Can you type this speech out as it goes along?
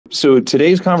So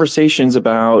today's conversation is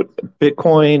about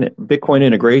Bitcoin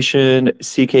integration,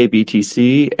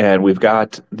 ckBTC, and we've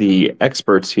got the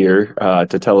experts here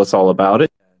to tell us all about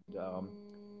it and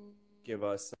give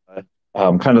us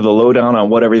kind of the lowdown on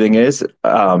what everything is.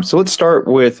 So let's start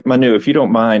with Manu, if you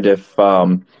don't mind. If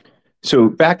so,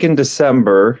 back in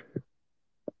December,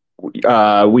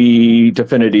 we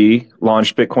DFINITY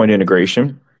launched Bitcoin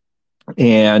integration.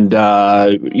 And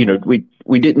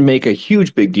we didn't make a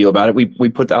huge big deal about it. We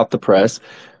put out the press,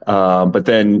 but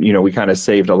then we kind of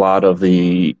saved a lot of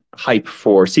the hype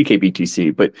for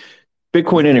ckBTC. But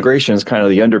Bitcoin integration is kind of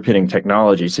the underpinning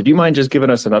technology. So do you mind just giving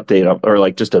us an update or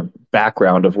like just a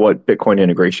background of what Bitcoin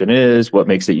integration is, what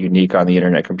makes it unique on the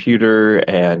internet computer,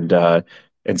 and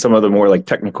some of the more like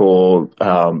technical,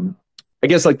 I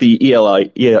guess like the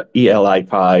ELI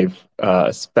 5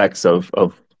 specs of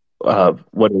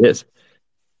what it is.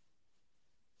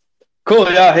 Cool.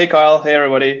 Yeah. Hey, Kyle. Hey,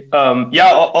 everybody.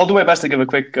 Yeah, I'll do my best to give a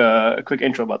quick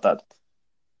intro about that.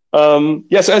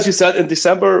 Yeah. So as you said, in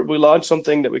December we launched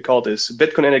something that we call this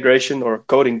Bitcoin integration or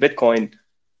coding Bitcoin,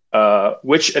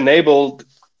 which enabled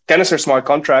canister smart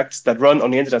contracts that run on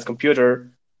the internet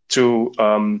computer to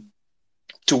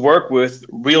work with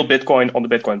real Bitcoin on the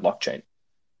Bitcoin blockchain.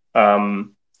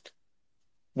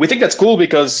 We think that's cool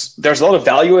because there's a lot of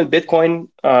value in Bitcoin.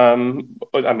 I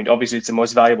mean, obviously, it's the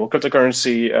most valuable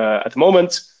cryptocurrency at the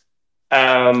moment,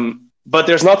 but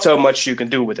there's not so much you can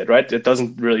do with it, right? It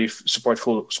doesn't really support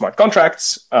full smart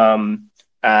contracts, and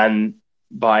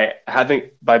by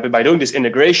doing this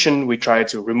integration, we try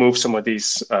to remove some of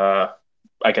these,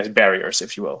 I guess, barriers,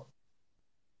 if you will.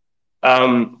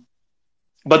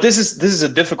 But this is a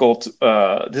difficult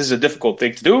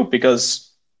thing to do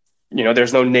because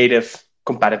there's no native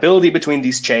compatibility between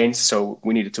these chains, so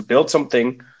we needed to build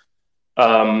something.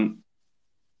 And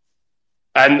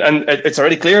it's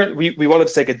already clear we wanted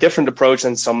to take a different approach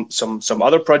than some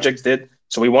other projects did.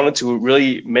 So we wanted to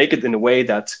really make it in a way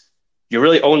that you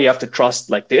really only have to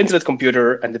trust like the internet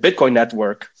computer and the Bitcoin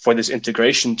network for this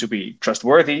integration to be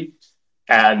trustworthy,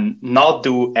 and not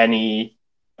do any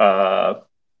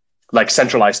like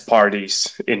centralized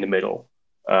parties in the middle.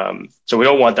 So we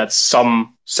don't want that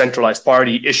some centralized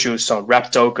party issues some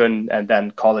wrap token and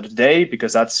then call it a day,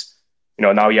 because that's,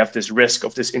 now you have this risk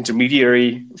of this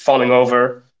intermediary falling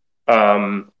over.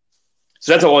 So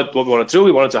that's what we wanted to do.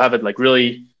 We wanted to have it like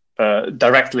really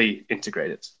directly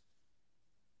integrated.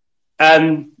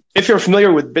 And if you're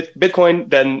familiar with Bitcoin,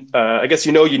 then I guess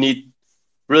you need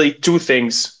really two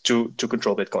things to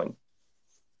control Bitcoin.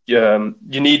 You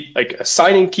need like a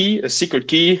signing key, a secret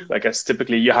key. I guess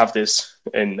typically you have this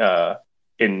in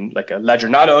like a Ledger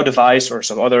Nano device or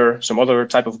some other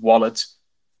type of wallet,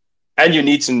 and you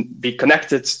need to be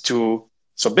connected to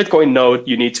some Bitcoin node.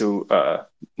 You need to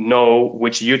know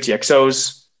which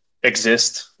UTXOs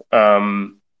exist,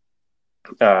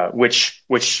 which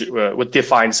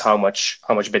defines how much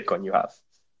Bitcoin you have.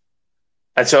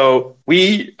 And so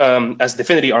we, as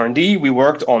DFINITY R&D, we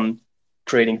worked on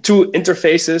creating two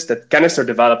interfaces that canister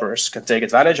developers can take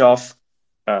advantage of.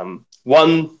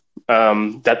 One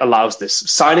that allows this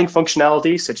signing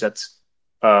functionality, such that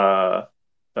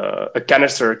a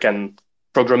canister can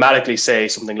programmatically say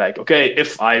something like, okay,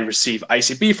 if I receive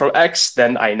ICP from X,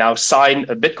 then I now sign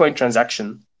a Bitcoin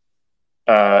transaction.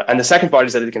 And the second part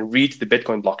is that it can read the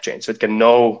Bitcoin blockchain. So it can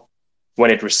know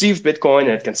when it receives Bitcoin,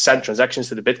 and it can send transactions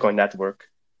to the Bitcoin network.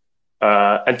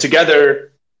 And together,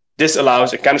 this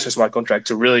allows a canister smart contract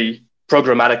to really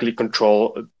programmatically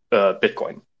control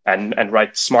Bitcoin and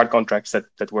write smart contracts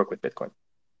that work with Bitcoin.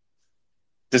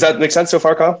 Does that make sense so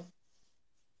far, Kyle?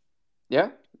 Yeah.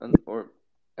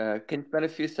 Can you spend a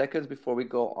few seconds before we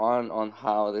go on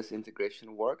how this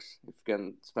integration works? If you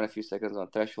can spend a few seconds on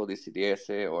threshold,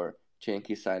 ECDSA, or chain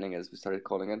key signing, as we started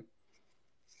calling it.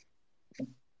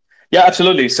 Yeah,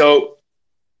 absolutely. So,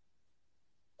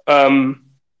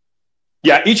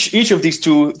 yeah, each of these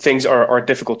two things are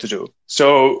difficult to do.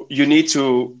 So you need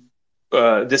to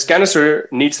this canister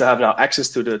needs to have now access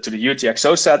to the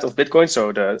UTXO set of Bitcoin.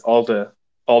 So all the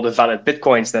valid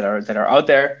Bitcoins that are out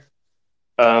there.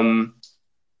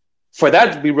 For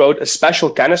that, we wrote a special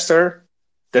canister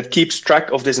that keeps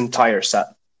track of this entire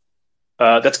set.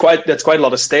 That's quite a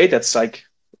lot of state. That's like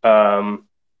I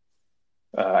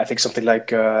think something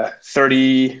like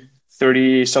 30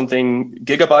 something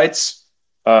gigabytes.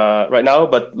 Right now,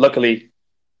 but luckily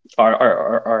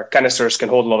our canisters can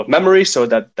hold a lot of memory, so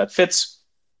that fits.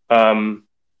 And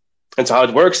so how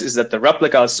it works is that the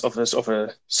replicas of a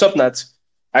subnet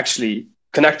actually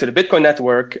connect to the Bitcoin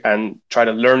network and try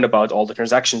to learn about all the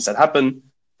transactions that happen,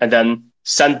 and then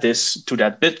send this to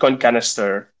that Bitcoin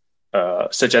canister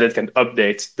such that it can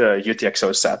update the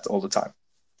UTXO set all the time.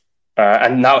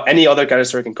 And now any other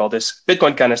canister can call this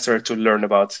Bitcoin canister to learn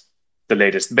about the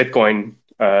latest Bitcoin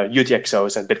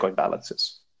UTXOs and Bitcoin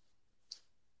balances.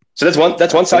 So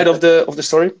that's one side of the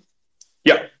story.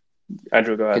 Yeah,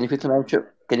 Andrew, go ahead. Can you put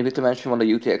to mention what the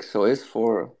UTXO is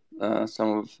for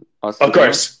some of us? Of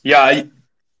course, yeah.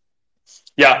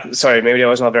 Sorry, maybe I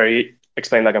was not very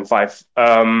explained like I'm five.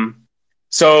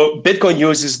 So Bitcoin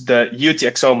uses the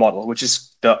UTXO model, which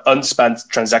is the unspent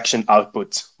transaction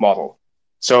output model.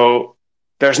 So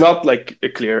there's not like a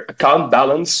clear account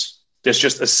balance. There's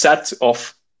just a set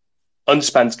of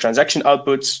unspent transaction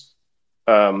outputs.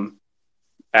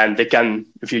 And they can,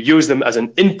 if you use them as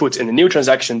an input in a new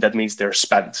transaction, that means they're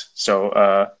spent.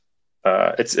 So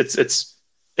it's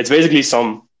basically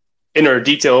some inner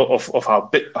detail of how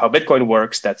Bitcoin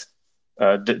works, that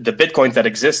the Bitcoin that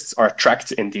exists are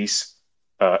tracked in these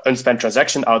unspent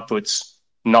transaction outputs,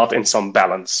 not in some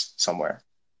balance somewhere.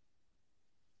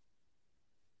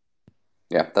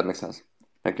 Yeah, that makes sense.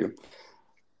 Thank you.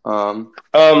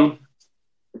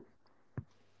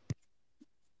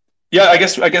 Yeah, I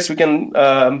guess we can.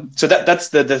 So that's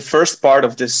the first part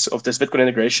of this Bitcoin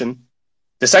integration.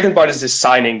 The second part is this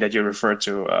signing that you referred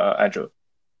to, Andrew.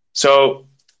 So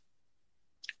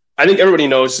I think everybody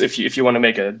knows if you want to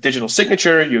make a digital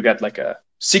signature, you get like a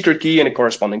secret key and a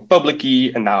corresponding public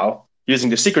key, and now using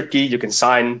the secret key, you can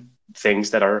sign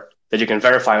things that you can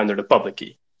verify under the public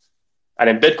key. And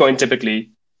in Bitcoin,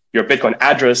 typically, your Bitcoin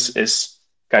address is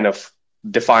kind of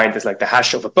defined as like the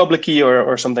hash of a public key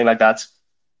or something like that.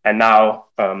 And now,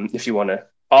 if you want to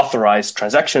authorize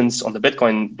transactions on the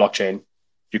Bitcoin blockchain,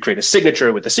 you create a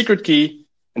signature with the secret key,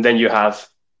 and then you have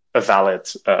a valid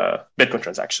Bitcoin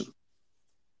transaction.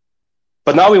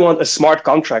 But now we want a smart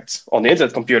contract on the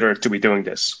internet computer to be doing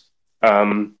this.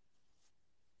 And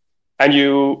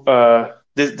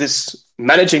this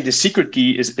managing the secret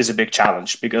key is a big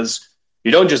challenge, because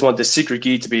you don't just want the secret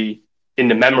key to be in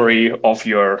the memory of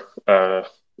your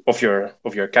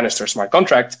canister smart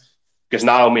contract, because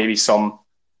now maybe some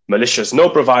malicious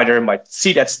node provider might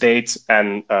see that state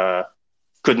and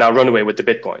could now run away with the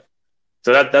Bitcoin.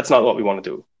 So that's not what we want to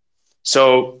do.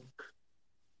 So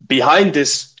behind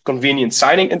this convenient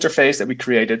signing interface that we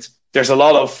created, there's a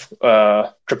lot of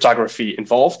cryptography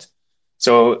involved.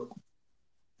 So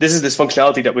this is this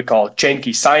functionality that we call chain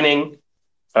key signing.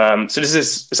 So this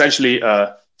is essentially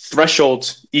a threshold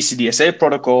ECDSA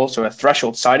protocol, so a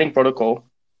threshold signing protocol.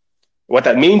 What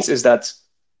that means is that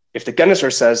if the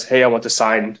canister says, hey, I want to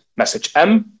sign message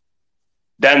M,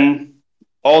 then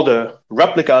all the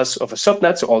replicas of a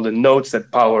subnet, so all the nodes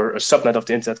that power a subnet of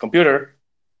the internet computer,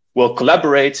 will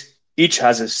collaborate. Each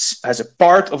has a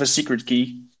part of a secret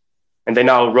key, and they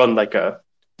now run like a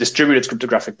distributed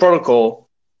cryptographic protocol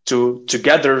to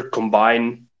together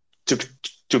combine,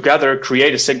 together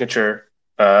create a signature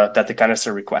that the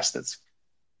canister requested.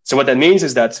 So what that means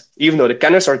is that even though the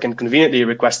canister can conveniently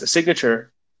request a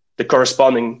signature, the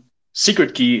corresponding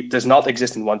secret key does not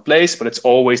exist in one place, but it's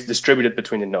always distributed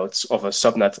between the nodes of a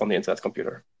subnet on the internet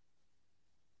computer.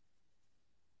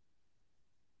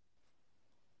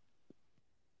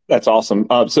 That's awesome.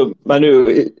 So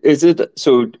Manu,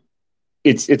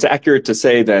 it's accurate to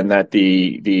say then that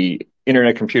the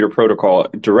Internet Computer Protocol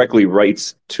directly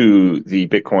writes to the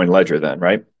Bitcoin ledger then,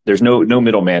 right? There's no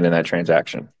middleman in that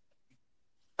transaction.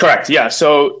 Correct. Yeah.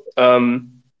 So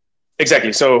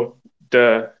exactly. So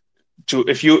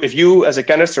if you as a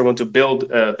canister want to build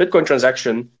a Bitcoin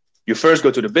transaction, you first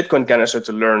go to the Bitcoin canister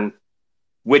to learn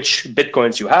which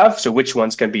Bitcoins you have, so which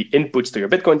ones can be inputs to your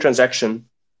Bitcoin transaction.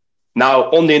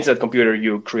 Now on the internet computer,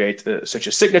 you create such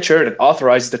a signature that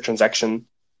authorizes the transaction,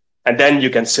 and then you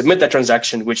can submit that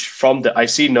transaction, which from the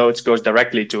IC nodes goes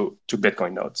directly to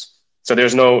Bitcoin nodes. So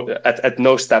there's at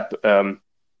no step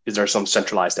is there some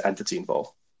centralized entity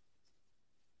involved.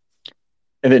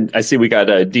 And then I see we got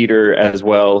Dieter as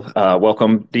well.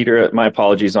 Welcome, Dieter. My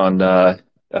apologies on I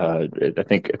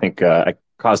think I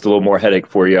caused a little more headache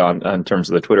for you on terms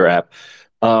of the Twitter app.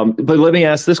 But let me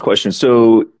ask this question.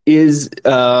 So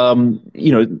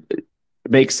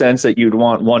makes sense that you'd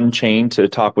want one chain to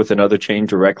talk with another chain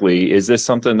directly. Is this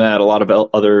something that a lot of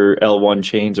other L1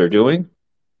 chains are doing?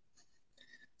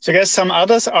 So I guess some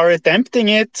others are attempting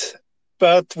it,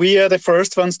 but we are the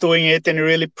first ones doing it in a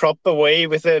really proper way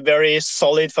with a very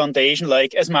solid foundation.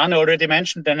 Like as Manu already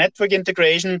mentioned, the network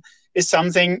integration is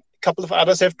something a couple of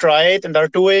others have tried and are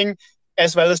doing,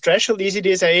 as well as threshold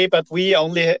ECDSA, but we are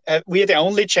the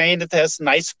only chain that has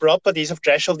nice properties of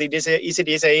threshold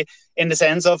ECDSA in the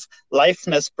sense of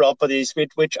liveness properties,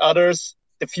 which others,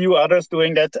 the few others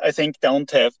doing that, I think don't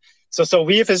have. So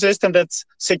we have a system that's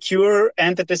secure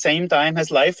and at the same time has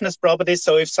liveness properties.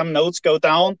 So if some nodes go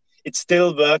down, it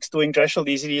still works doing threshold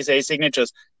ECDSA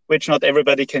signatures, which not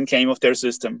everybody can claim of their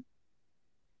system.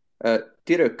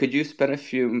 Dieter, could you spend a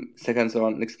few seconds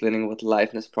on explaining what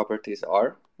liveness properties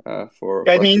are?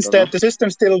 It means that the system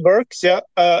still works. Yeah,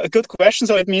 a good question.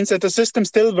 So it means that the system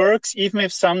still works even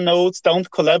if some nodes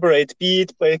don't collaborate, be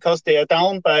it because they are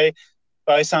down by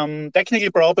some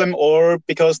technical problem or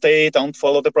because they don't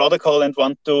follow the protocol and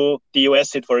want to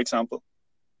DOS it, for example.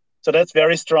 So that's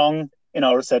very strong in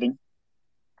our setting.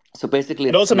 So basically,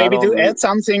 and also maybe to add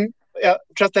something,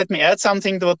 just let me add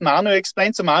something to what Manu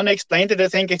explained. So Manu explained it, I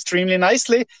think, extremely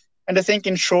nicely. And I think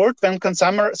in short, one can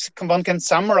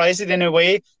summarize it in a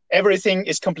way, everything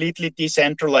is completely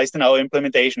decentralized in our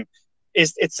implementation.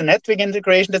 It's a network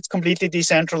integration that's completely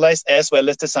decentralized as well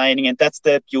as the signing, and that's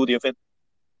the beauty of it.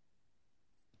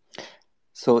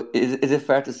 So is it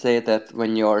fair to say that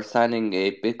when you're signing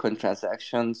a Bitcoin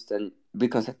transaction,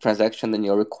 then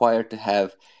you're required to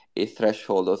have a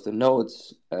threshold of the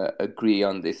nodes agree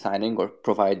on the signing or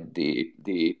provide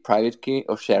the private key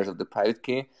or shares of the private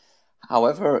key?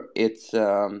 However, it's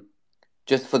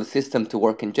just for the system to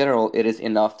work in general, it is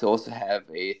enough to also have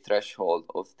a threshold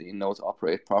of the nodes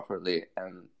operate properly,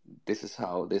 and this is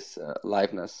how this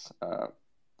liveness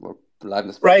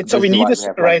right. So we need a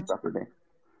property.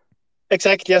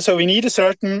 Exactly. Yeah. So we need a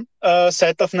certain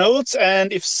set of nodes,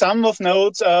 and if some of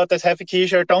nodes that have a key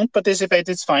share don't participate,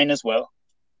 it's fine as well.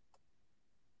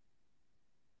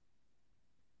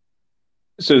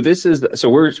 So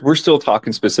we're still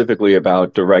talking specifically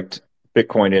about direct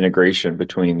Bitcoin integration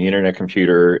between the internet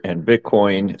computer and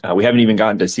Bitcoin. We haven't even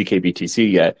gotten to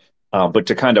ckBTC yet, but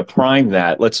to kind of prime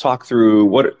that, let's talk through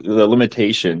what are the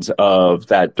limitations of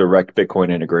that direct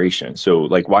Bitcoin integration. So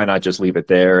like, why not just leave it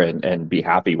there and be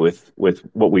happy with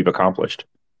what we've accomplished?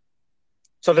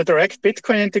 So the direct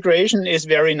Bitcoin integration is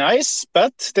very nice,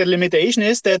 but the limitation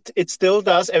is that it still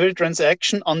does every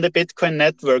transaction on the Bitcoin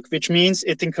network, which means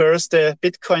it incurs the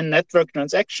Bitcoin network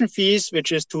transaction fees,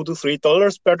 which is $2 to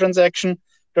 $3 per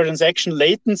transaction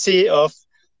latency of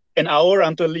an hour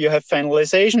until you have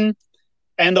finalization,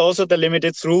 and also the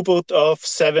limited throughput of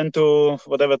 7 to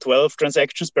 12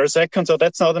 transactions per second. So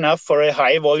that's not enough for a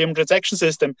high volume transaction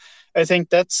system. I think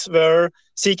that's where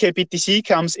ckBTC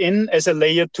comes in as a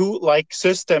layer 2 like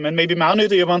system. And maybe Manu,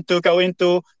 do you want to go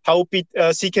into how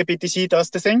ckBTC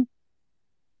does the thing?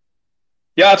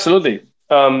 Yeah, absolutely.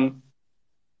 So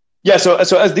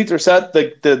as Dieter said,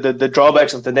 the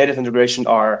drawbacks of the native integration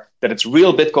are that it's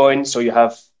real Bitcoin. So you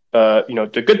have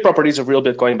the good properties of real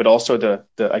Bitcoin, but also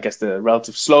the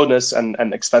relative slowness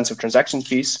and expensive transaction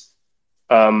fees.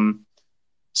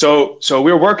 So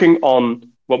we're working on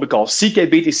what we call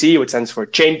ckBTC, which stands for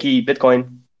Chain Key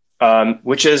Bitcoin,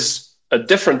 which is a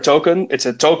different token. It's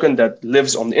a token that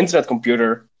lives on the internet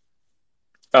computer,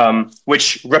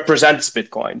 which represents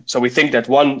Bitcoin. So we think that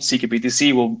one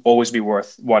ckBTC will always be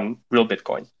worth one real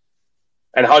Bitcoin.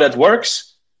 And how that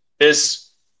works is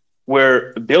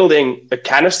we're building a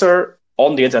canister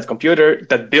on the internet computer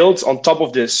that builds on top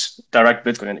of this direct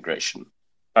Bitcoin integration.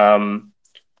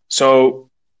 So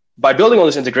by building on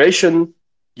this integration,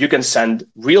 you can send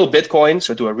real Bitcoin,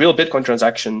 so do a real Bitcoin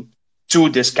transaction to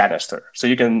this canister. So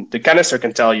the canister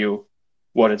can tell you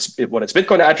what its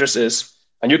Bitcoin address is,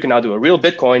 and you can now do a real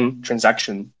Bitcoin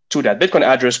transaction to that Bitcoin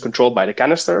address controlled by the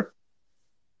canister.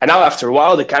 And now after a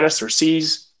while, the canister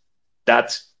sees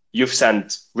that you've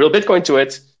sent real Bitcoin to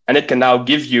it, and it can now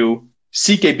give you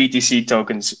ckBTC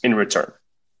tokens in return.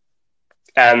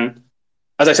 And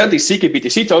as I said, these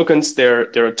ckBTC tokens, they're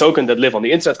a token that live on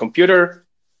the internet computer,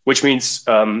 which means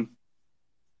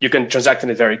you can transact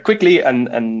in it very quickly and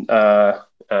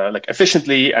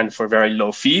efficiently and for very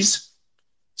low fees.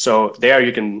 So there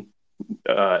you can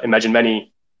imagine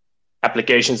many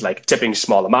applications like tipping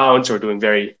small amounts or doing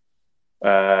very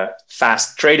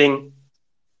fast trading.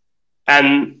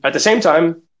 And at the same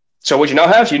time, so what you now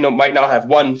have, might now have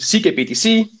one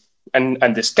ckBTC,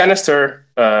 and this canister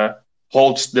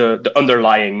holds the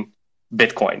underlying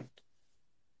Bitcoin.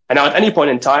 And now at any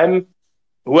point in time,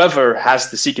 whoever has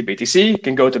the ckBTC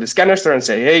can go to this canister and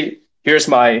say, hey, here's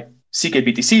my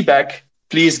ckBTC back.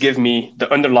 Please give me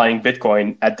the underlying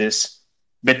Bitcoin at this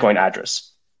Bitcoin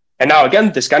address. And now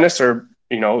again, this canister,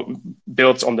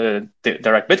 builds on the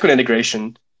direct Bitcoin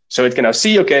integration. So it can now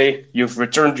see, okay, you've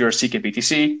returned your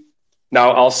ckBTC.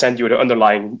 Now I'll send you the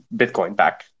underlying Bitcoin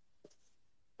back.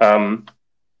 And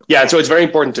so it's very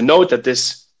important to note that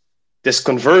this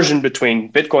conversion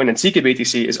between Bitcoin and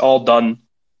ckBTC is all done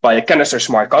by a canister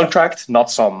smart contract, not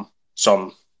some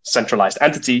centralized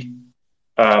entity.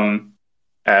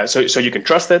 So you can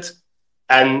trust it.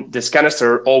 And this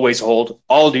canister always holds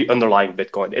all the underlying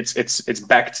Bitcoin. It's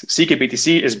backed.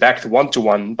 ckBTC is backed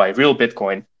 1-to-1 by real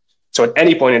Bitcoin. So at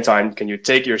any point in time, can you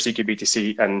take your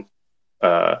ckBTC and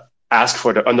ask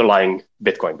for the underlying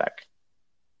Bitcoin back?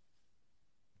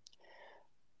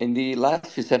 In the last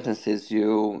few sentences,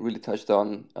 you really touched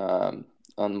on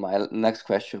my next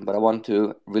question, but I want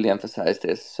to really emphasize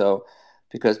this. So,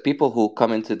 because people who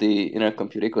come into the internet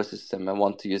computer ecosystem and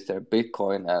want to use their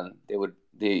Bitcoin, and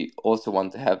they also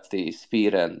want to have the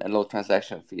speed and low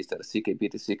transaction fees that a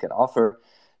ckBTC can offer,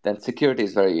 then security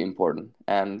is very important.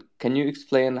 And can you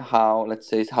explain how, let's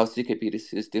say, how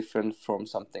ckBTC is different from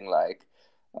something like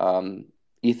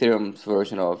Ethereum's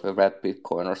version of a wrapped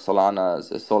Bitcoin or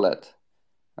Solana's a Solid?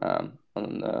 On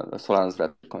Solana's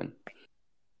Bitcoin.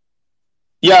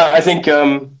 Yeah, I think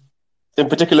in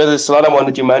particular the Solana one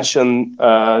that you mentioned,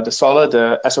 the Solid,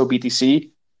 the SOBTC,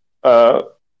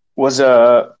 was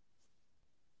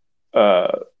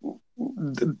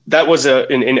that was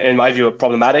in my view a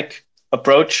problematic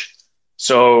approach.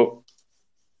 So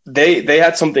they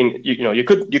had something you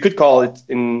could call it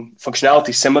in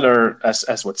functionality similar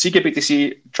as what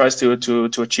ckBTC tries to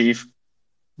achieve,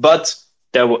 but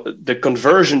the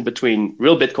conversion between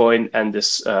real Bitcoin and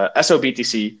this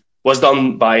SOBTC was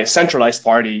done by a centralized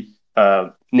party,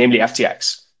 namely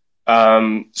FTX.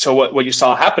 So what you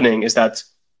saw happening is that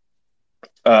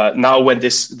now when the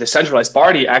centralized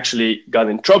party actually got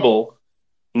in trouble,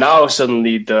 now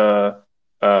suddenly the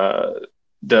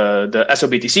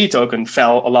SOBTC token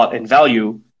fell a lot in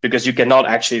value because you cannot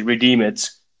actually redeem it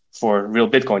for real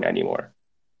Bitcoin anymore.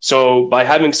 So by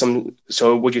having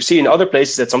so what you see in other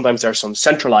places that sometimes there's some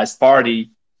centralized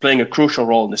party playing a crucial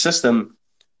role in the system,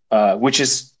 which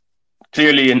is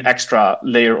clearly an extra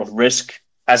layer of risk,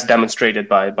 as demonstrated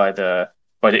by the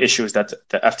issues that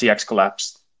the FTX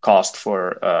collapse caused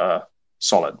for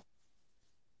Solid.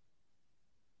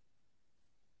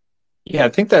 Yeah, I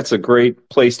think that's a great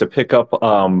place to pick up.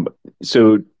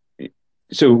 So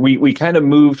we kind of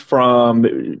moved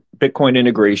from Bitcoin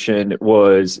integration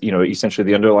was, essentially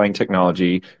the underlying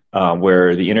technology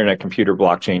where the internet computer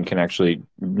blockchain can actually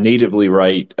natively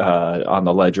write on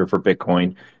the ledger for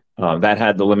Bitcoin. That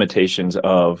had the limitations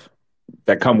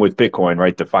that come with Bitcoin,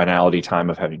 right? The finality time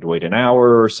of having to wait an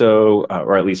hour or so,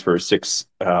 or at least for six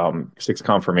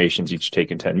confirmations, each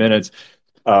taking 10 minutes.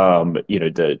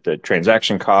 The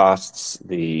transaction costs, and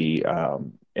the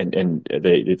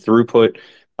throughput.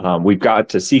 We've got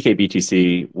to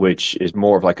ckBTC, which is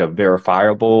more of like a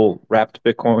verifiable wrapped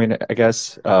Bitcoin, I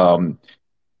guess. And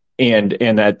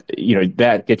that,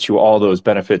 that gets you all those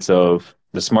benefits of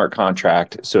the smart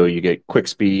contract. So you get quick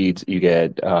speeds, you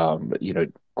get,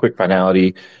 quick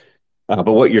finality.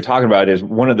 But what you're talking about is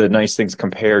one of the nice things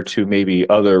compared to maybe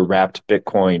other wrapped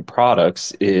Bitcoin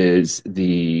products is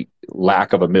the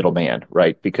lack of a middleman,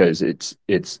 right? Because it's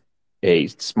a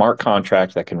smart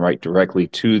contract that can write directly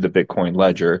to the Bitcoin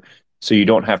ledger. So you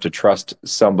don't have to trust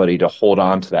somebody to hold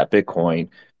on to that Bitcoin.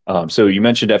 So you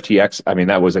mentioned FTX. I mean,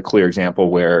 that was a clear example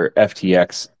where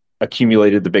FTX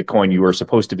accumulated the Bitcoin. You were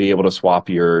supposed to be able to swap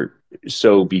your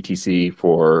SOBTC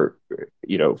for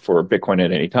Bitcoin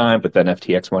at any time, but then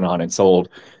FTX went on and sold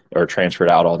or transferred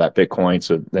out all that Bitcoin.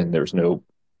 So then there's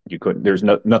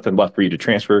nothing left for you to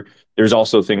transfer. There's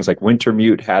also things like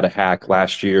Wintermute had a hack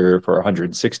last year for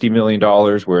 $160 million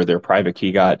where their private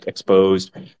key got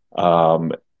exposed.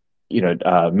 Mango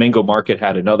Market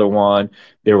had another one.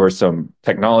 There were some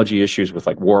technology issues with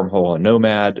like Wormhole and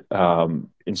Nomad. And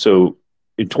so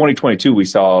in 2022, we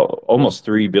saw almost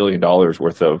 $3 billion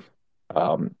worth of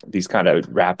these kind of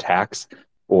wrapped hacks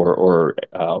or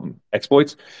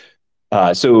exploits.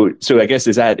 So I guess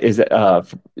is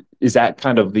that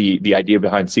kind of the idea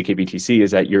behind ckBTC,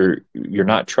 is that you're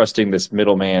not trusting this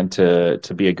middleman to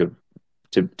be a good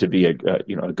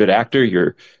a good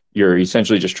actor. You're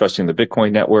essentially just trusting the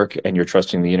Bitcoin network and you're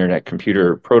trusting the internet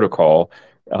computer protocol,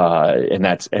 and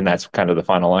that's kind of the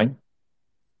final line.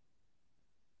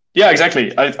 Yeah,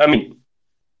 exactly. I mean,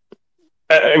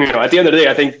 at the end of the day,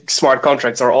 I think smart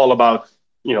contracts are all about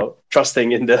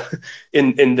trusting in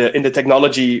the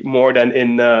technology more than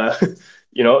in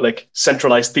like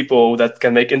centralized people that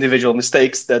can make individual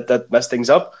mistakes that mess things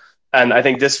up. And I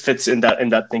think this fits in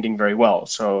that thinking very well.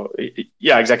 So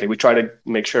yeah, exactly. We try to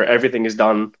make sure everything is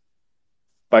done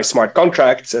by smart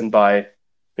contracts and by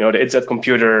the internet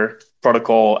computer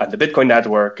protocol and the Bitcoin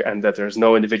network, and that there's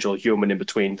no individual human in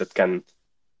between that can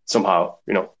somehow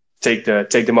take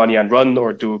the money and run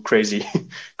or do crazy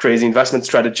investment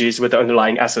strategies with the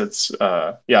underlying assets.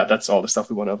 That's all the stuff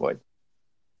we want to avoid.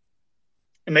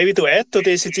 And maybe to add to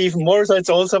this, it's even more so. It's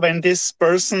also when this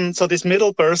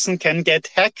middle person can get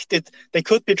hacked. They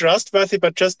could be trustworthy,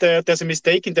 but just there's a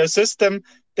mistake in their system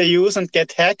they use and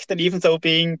get hacked. And even though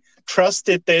being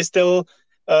trusted, they still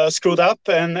screwed up.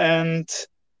 And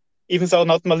even though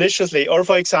not maliciously. Or,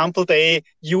 for example, they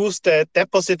use the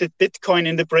deposited Bitcoin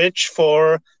in the bridge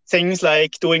for things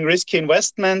like doing risky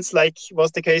investments, like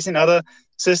was the case in other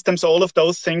systems. All of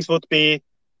those things would be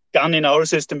done in our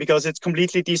system because it's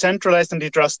completely decentralized and we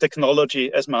trust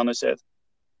technology, as Manu said.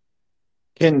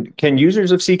 Can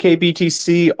users of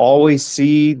ckBTC always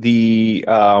see the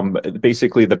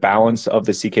basically the balance of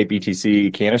the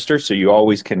ckBTC canister, so you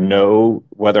always can know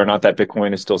whether or not that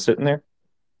Bitcoin is still sitting there?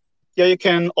 Yeah, you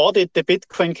can audit the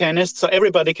Bitcoin canister, so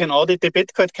everybody can audit the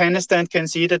Bitcoin canister and can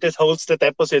see that it holds the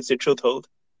deposits it should hold.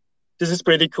 This is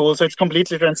pretty cool, so it's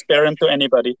completely transparent to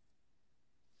anybody.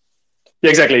 Yeah,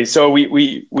 exactly. So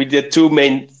we did two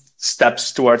main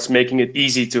steps towards making it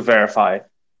easy to verify.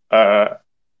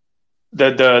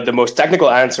 The most technical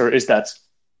answer is that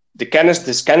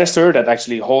this canister that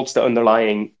actually holds the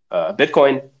underlying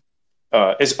Bitcoin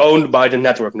is owned by the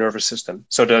network nervous system.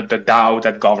 So the DAO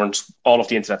that governs all of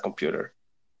the internet computer.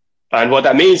 And what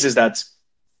that means is that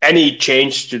any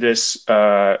change to this,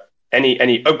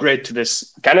 any upgrade to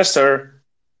this canister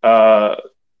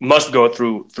must go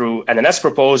through NNS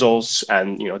proposals,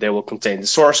 and they will contain the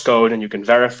source code, and you can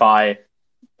verify.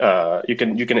 You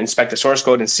can inspect the source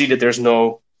code and see that there's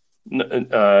no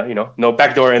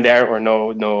backdoor in there, or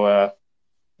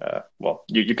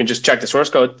you can just check the source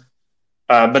code.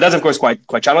 But that's of course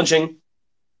quite challenging.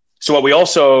 So what we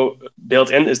also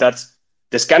built in is that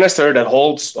this canister that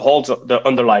holds the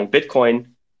underlying Bitcoin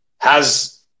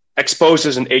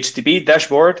exposes an HTTP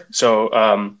dashboard. So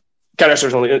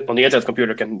canisters on the internet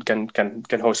computer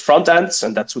can host front ends,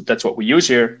 and that's what we use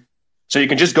here. So you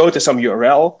can just go to some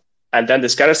URL, and then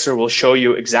this canister will show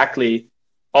you exactly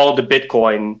all the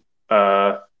Bitcoin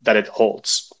that it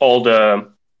holds, all the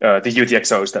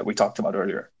UTXOs that we talked about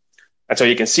earlier. And so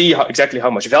you can see exactly how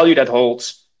much value that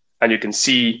holds, and you can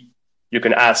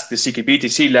ask the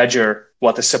ckBTC ledger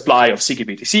what the supply of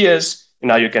ckBTC is. And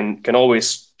now you can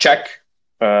always check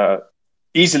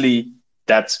easily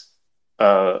that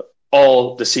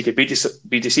all the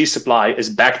ckBTC supply is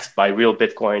backed by real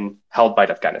Bitcoin held by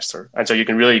that canister. And so you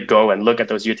can really go and look at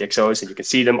those UTXOs, and you can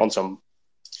see them on some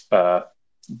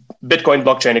Bitcoin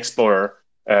blockchain explorer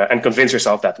and convince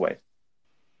yourself that way.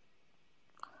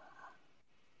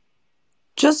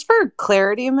 Just for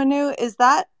clarity, Manu, is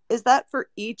that for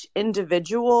each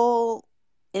individual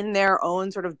in their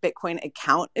own sort of Bitcoin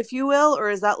account, if you will,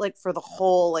 or is that like for the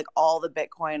whole, like all the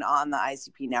Bitcoin on the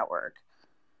ICP network?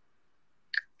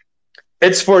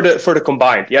 It's for the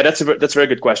combined. Yeah, that's a very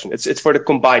good question. It's for the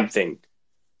combined thing.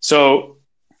 So,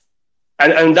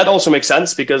 and that also makes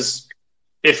sense, because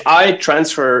if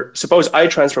suppose I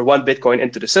transfer one Bitcoin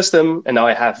into the system, and now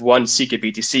I have one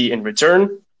ckBTC in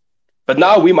return. But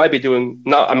now we might be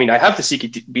I have the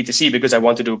ckBTC because I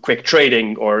want to do quick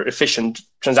trading or efficient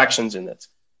transactions in it.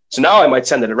 So now I might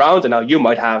send it around, and now you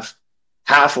might have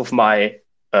half of my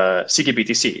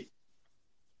ckBTC.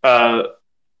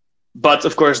 But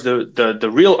of course, the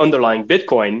real underlying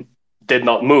Bitcoin did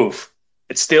not move.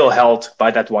 It's still held by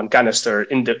that one canister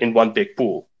in one big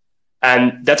pool.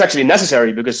 And that's actually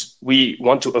necessary because we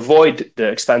want to avoid the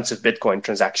expensive Bitcoin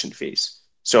transaction fees.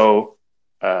 So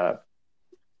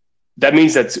that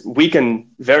means that we can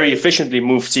very efficiently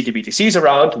move ckBTCs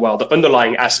around while the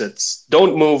underlying assets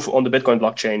don't move on the Bitcoin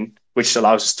blockchain, which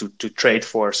allows us to trade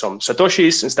for some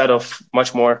Satoshis instead of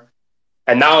much more.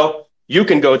 And now you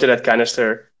can go to that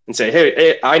canister and say,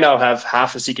 hey, I now have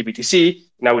half a ckBTC,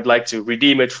 and I would like to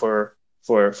redeem it for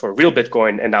real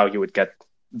Bitcoin, and now you would get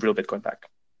real Bitcoin back.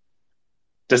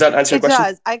 Does that answer your question? It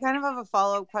does. I kind of have a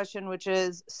follow-up question, which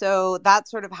is, so that's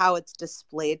sort of how it's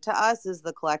displayed to us, is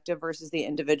the collective versus the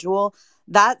individual.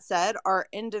 That said, are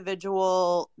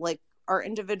individual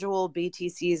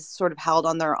BTCs sort of held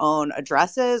on their own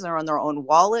addresses or on their own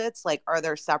wallets? Like, are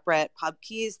there separate pub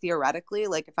keys theoretically?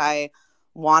 Like, if I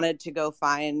wanted to go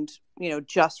find,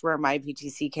 just where my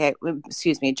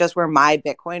just where my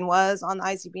Bitcoin was on the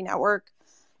ICP network,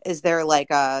 is there like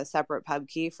a separate pub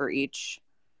key for each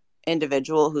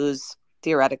individual who's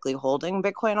theoretically holding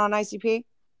Bitcoin on ICP?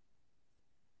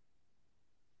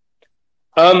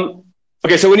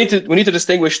 Okay, so we need to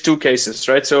distinguish two cases,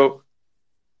 right? So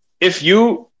if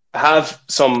you have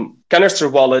some canister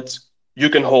wallet, you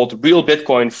can hold real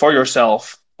Bitcoin for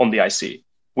yourself on the IC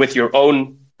with your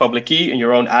own public key and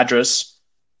your own address,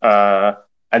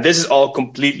 and this is all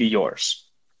completely yours.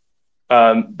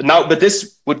 But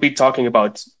this would be talking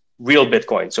about real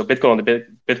Bitcoin, so Bitcoin on the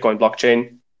Bitcoin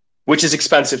blockchain, which is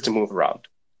expensive to move around.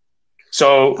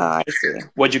 So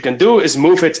what you can do is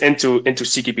move it into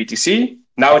ckBTC.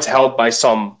 Now it's held by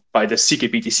the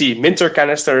ckBTC minter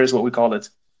canister is what we call it.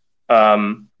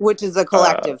 Which is a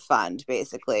collective fund,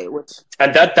 basically.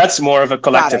 And that's more of a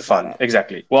collective fund,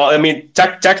 exactly. Well, I mean,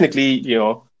 technically,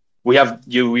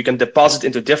 we can deposit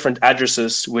into different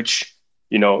addresses, which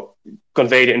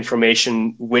convey the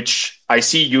information which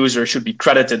IC user should be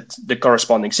credited the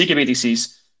corresponding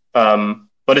ckBTCs.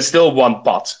 But it's still one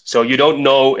pot, so you don't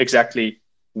know exactly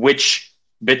which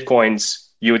bitcoins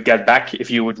you would get back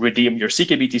if you would redeem your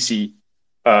ckBTC.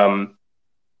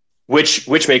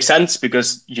 Which makes sense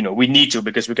because we need to,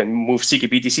 because we can move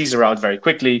ckBTCs around very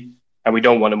quickly, and we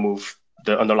don't want to move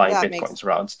the underlying bitcoins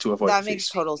around to avoid that makes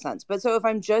total sense. But so if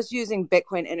I'm just using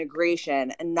Bitcoin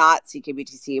integration and not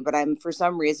ckBTC, but I'm for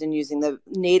some reason using the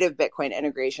native Bitcoin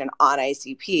integration on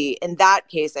ICP, in that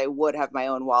case I would have my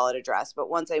own wallet address.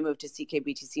 But once I move to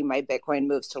ckBTC, my Bitcoin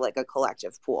moves to like a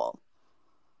collective pool.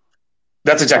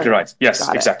 That's exactly right. Yes,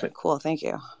 exactly. Cool. Thank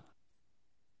you.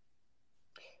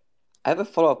 I have a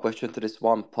follow-up question to this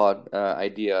one pod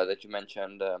idea that you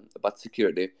mentioned about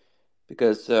security,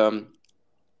 because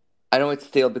I know it's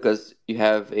still because you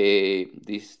have the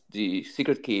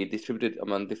secret key distributed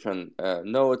among different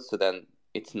nodes, so then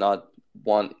it's not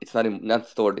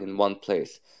stored in one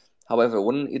place. However,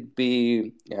 wouldn't it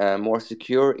be more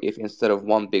secure if instead of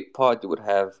one big pod, you would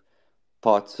have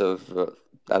pods of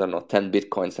 10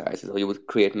 Bitcoin sizes, or you would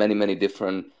create many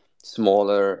different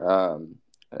smaller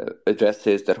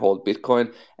addresses that hold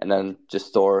Bitcoin, and then just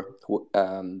store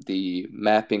the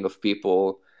mapping of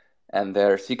people and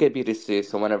their ckBTC.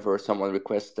 So whenever someone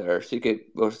requests their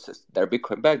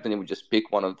Bitcoin back, then you would just pick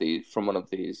one of these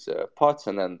pots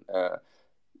and then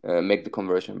make the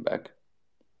conversion back.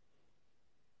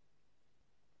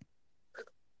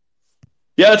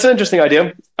 Yeah, it's an interesting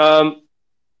idea. I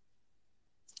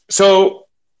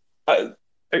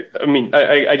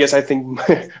guess I think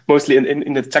mostly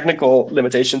in the technical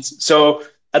limitations. So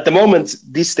at the moment,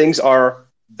 these things are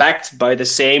backed by the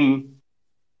same.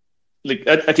 Like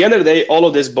at the end of the day, all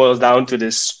of this boils down to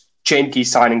this chain key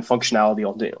signing functionality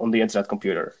on the internet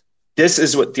computer. This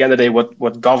is at the end of the day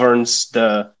what governs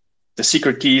the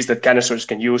secret keys that canisters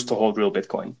can use to hold real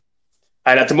Bitcoin.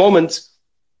 And at the moment,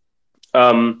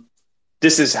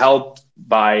 this is held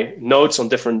by nodes on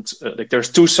different.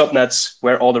 There's two subnets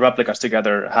where all the replicas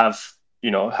together have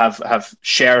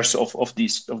shares of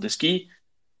this key.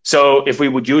 So if we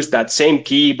would use that same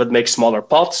key but make smaller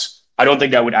pots, I don't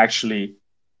think that would actually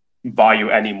buy you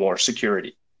any more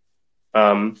security.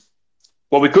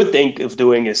 What we could think of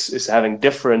doing is having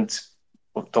different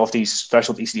of these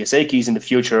threshold ECDSA keys in the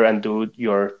future, and do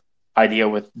your idea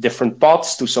with different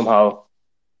pots to somehow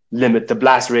limit the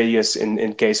blast radius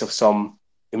in case of some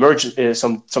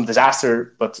some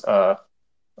disaster. But I'm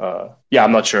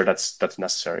not sure that's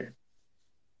necessary.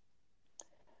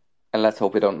 And let's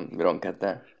hope we don't get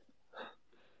there.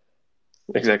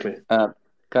 Exactly.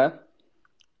 Okay.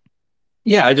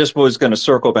 Yeah, I just was going to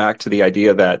circle back to the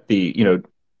idea that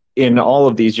in all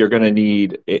of these, you're going to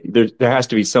need there has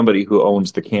to be somebody who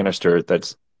owns the canister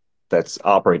that's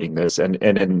operating this. And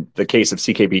in the case of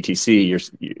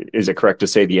ckBTC, is it correct to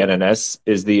say the NNS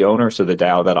is the owner? So the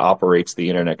DAO that operates the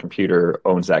internet computer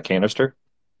owns that canister?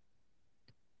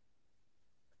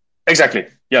 Exactly.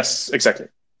 Yes, exactly.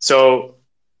 So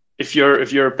if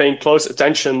you're paying close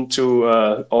attention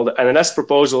to all the NNS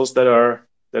proposals that are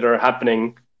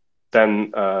happening,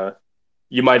 then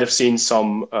you might have seen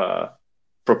some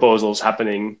proposals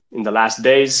happening in the last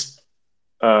days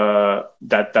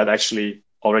that actually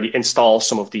already install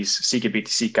some of these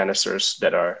ckBTC canisters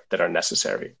that are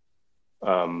necessary.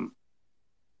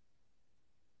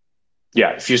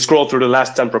 If you scroll through the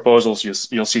last 10 proposals,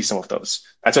 you'll see some of those.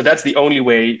 And so that's the only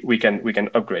way we can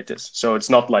upgrade this. So it's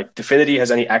not like DFINITY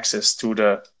has any access to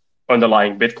the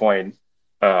underlying Bitcoin.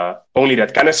 Only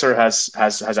that canister has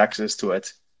access to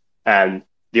it. And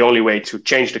the only way to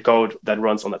change the code that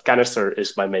runs on that canister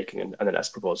is by making an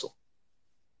NNS proposal.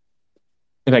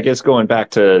 And I guess going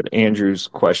back to Andrew's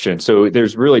question, so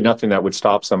there's really nothing that would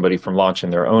stop somebody from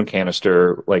launching their own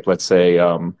canister, like let's say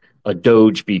a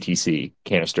Doge BTC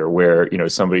canister, where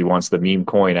somebody wants the meme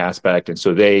coin aspect, and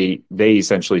so they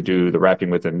essentially do the wrapping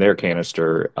within their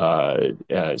canister,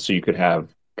 so you could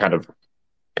have kind of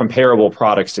comparable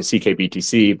products to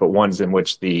ckBTC, but ones in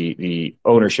which the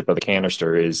ownership of the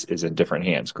canister is in different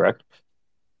hands, correct?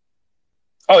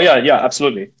 Oh yeah,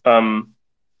 absolutely. I'm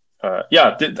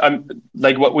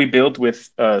like what we built with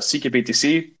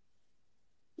ckBTC.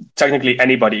 Technically,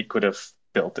 anybody could have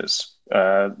built this.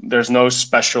 There's no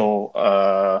special.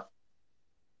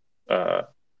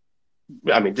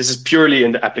 This is purely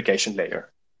in the application layer.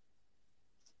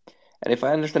 And if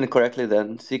I understand it correctly,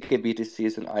 then ckBTC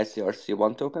is an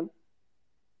ICRC1 token?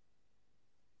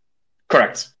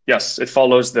 Correct. Yes, it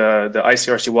follows the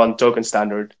ICRC1 token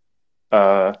standard.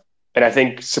 And I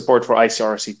think support for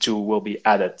ICRC2 will be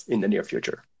added in the near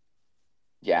future.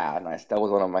 Yeah, nice. That was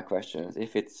one of my questions.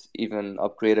 If it's even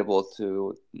upgradable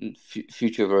to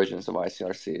future versions of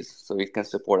ICRCs, so it can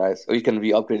support or you can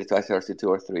re-upgrade it to ICRC2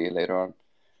 or 3 later on.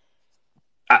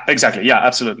 Exactly. Yeah,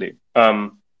 absolutely.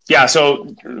 Yeah.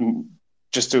 So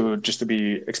just to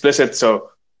be explicit,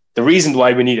 so the reason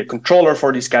why we need a controller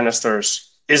for these canisters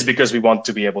is because we want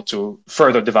to be able to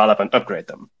further develop and upgrade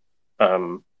them.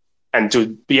 And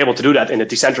to be able to do that in a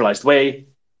decentralized way,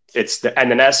 it's the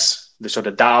NNS, the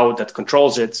DAO that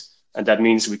controls it. And that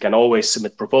means we can always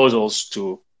submit proposals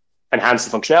to enhance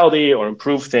the functionality or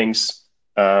improve things.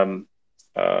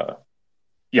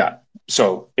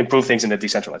 So improve things in a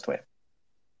decentralized way.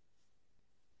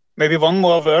 Maybe one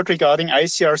more word regarding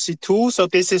ICRC2. So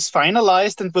this is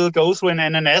finalized and will go through an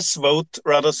NNS vote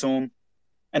rather soon,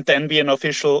 and then be an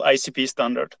official ICP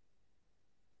standard.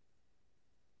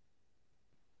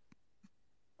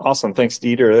 Awesome, thanks,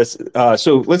 Dieter.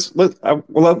 So I'm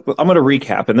going to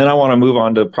recap, and then I want to move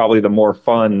on to probably the more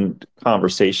fun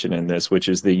conversation in this, which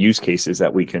is the use cases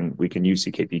that we can use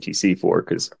ckBTC for,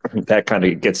 because that kind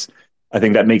of gets, I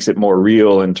think that makes it more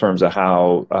real in terms of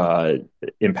how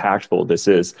impactful this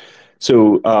is.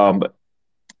 So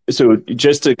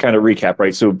just to kind of recap,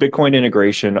 right? So Bitcoin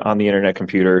integration on the internet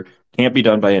computer can't be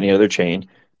done by any other chain.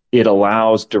 It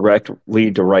allows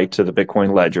directly to write to the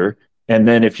Bitcoin ledger. And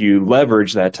then if you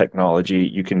leverage that technology,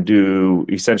 you can do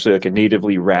essentially like a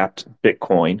natively wrapped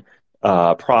Bitcoin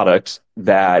product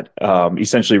that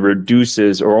essentially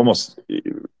reduces or almost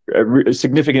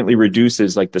significantly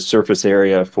reduces like the surface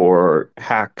area for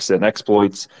hacks and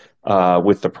exploits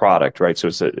with the product, right? So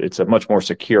it's a much more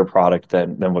secure product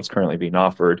than what's currently being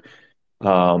offered.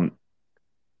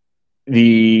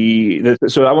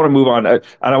 So I want to move on, and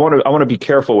I want to be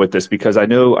careful with this, because I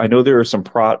know there are some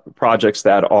projects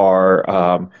that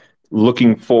are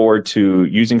looking forward to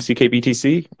using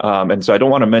ckBTC, and so I don't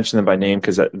want to mention them by name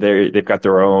because they've got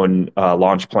their own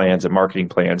launch plans and marketing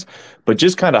plans. But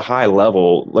just kind of high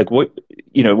level, like what,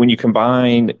 when you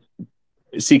combine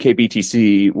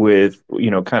ckBTC with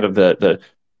kind of the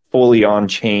fully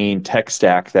on-chain tech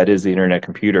stack that is the internet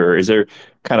computer, is there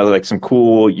kind of like some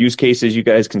cool use cases you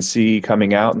guys can see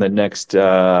coming out in the next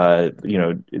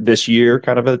this year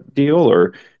kind of a deal,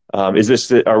 or are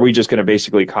we just going to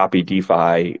basically copy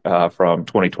DeFi from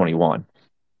 2021?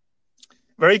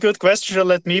 Very good question. So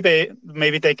let me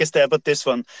maybe take a stab at this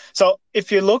one. So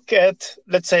if you look at,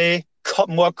 let's say,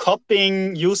 more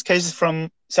copying use cases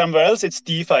from somewhere else, it's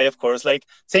DeFi, of course. Like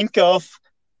think of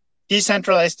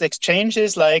decentralized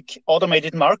exchanges like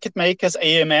automated market makers,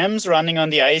 AMMs running on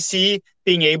the IC,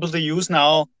 being able to use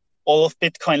now all of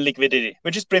Bitcoin liquidity,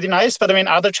 which is pretty nice. But I mean,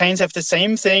 other chains have the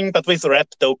same thing, but with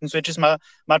wrapped tokens, which is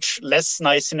much less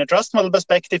nice in a trust model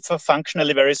perspective, for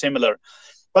functionally very similar.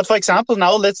 But for example,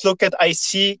 now let's look at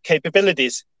IC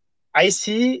capabilities.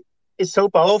 IC is so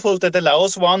powerful that it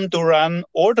allows one to run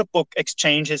order book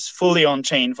exchanges fully on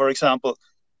chain, for example.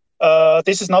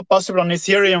 This is not possible on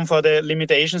Ethereum for the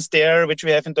limitations there, which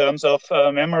we have in terms of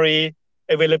memory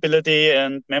availability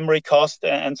and memory cost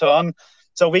and so on.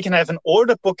 So we can have an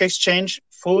order book exchange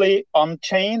fully on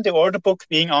chain, the order book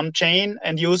being on chain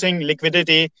and using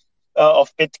liquidity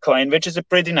of Bitcoin, which is a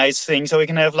pretty nice thing. So we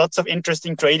can have lots of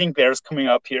interesting trading pairs coming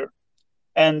up here,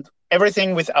 and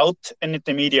everything without an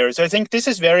intermediary. So I think this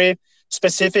is very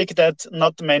specific that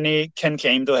not many can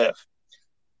claim to have.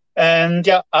 And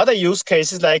yeah, other use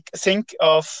cases, like think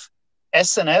of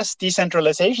SNS,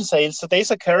 decentralization sales. So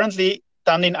these are currently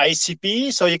done in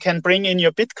ICP. So you can bring in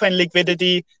your Bitcoin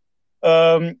liquidity,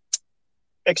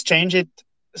 exchange it.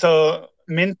 So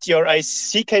mint your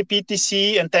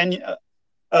ckBTC and then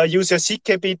use your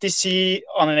ckBTC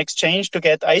on an exchange to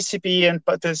get ICP and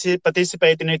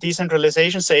participate in a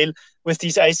decentralization sale with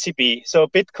these ICP. So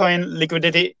Bitcoin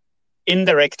liquidity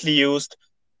indirectly used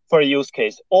for a use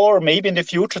case. Or maybe in the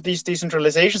future, these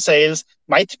decentralization sales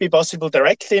might be possible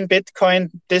directly in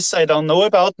Bitcoin. This I don't know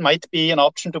about, might be an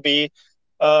option to be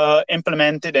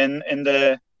implemented in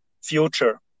the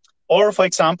future. Or for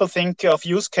example, think of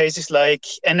use cases like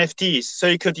NFTs. So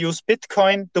you could use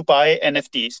Bitcoin to buy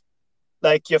NFTs,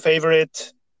 like your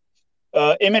favorite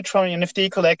image from an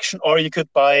NFT collection, or you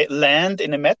could buy land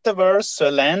in a metaverse, so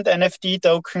a land NFT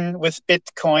token with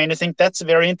Bitcoin. I think that's a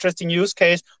very interesting use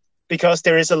case, because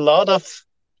there is a lot of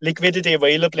liquidity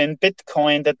available in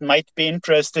Bitcoin that might be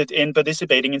interested in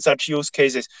participating in such use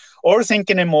cases. Or think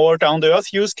in a more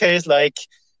down-to-earth use case like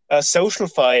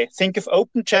SocialFi. Think of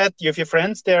OpenChat, you have your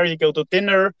friends there, you go to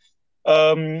dinner,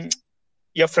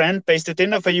 your friend pays the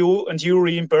dinner for you and you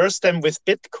reimburse them with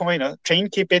Bitcoin or chain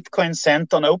key Bitcoin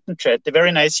sent on OpenChat. A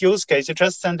very nice use case. You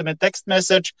just send them a text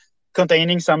message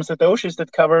containing some Satoshis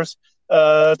that covers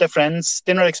the friend's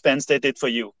dinner expense they did for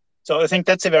you. So I think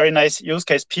that's a very nice use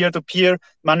case, peer-to-peer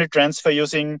money transfer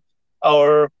using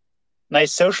our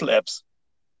nice social apps.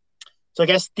 So I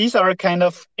guess these are kind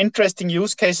of interesting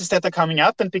use cases that are coming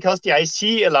up. And because the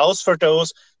IC allows for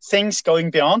those things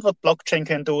going beyond what blockchain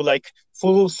can do, like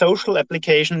full social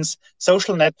applications,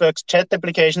 social networks, chat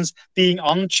applications being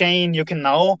on chain, you can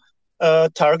now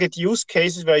target use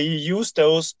cases where you use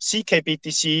those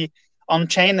ckBTC on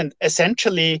chain. And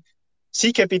essentially,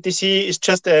 ckBTC is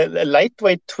just a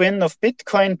lightweight twin of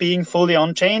Bitcoin being fully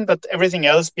on chain, but everything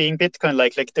else being Bitcoin,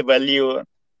 like the value,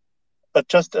 but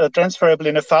just transferable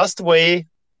in a fast way,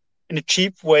 in a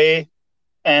cheap way,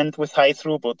 and with high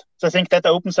throughput. So I think that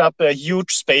opens up a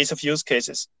huge space of use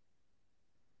cases.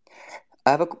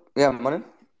 Manu?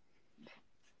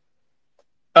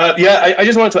 I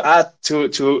just wanted to add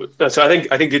to so I think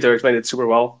Dieter explained it super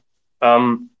well. I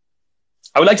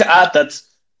would like to add that,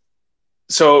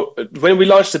 so when we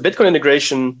launched the Bitcoin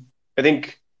integration, I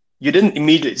think you didn't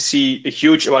immediately see a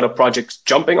huge amount of projects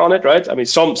jumping on it, right? I mean,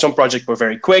 some projects were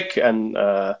very quick, and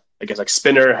I guess like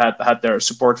Spinner had their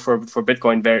support for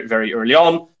Bitcoin very, very early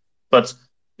on, but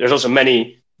there's also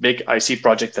many big IC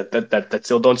projects that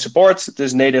still don't support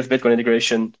this native Bitcoin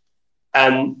integration.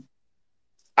 And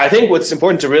I think what's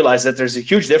important to realize that there's a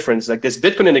huge difference. Like, this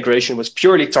Bitcoin integration was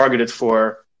purely targeted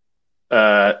for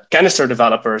canister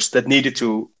developers that needed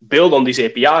to build on these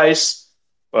APIs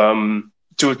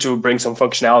to bring some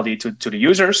functionality to the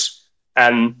users.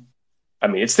 And I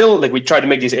mean, it's still like, we try to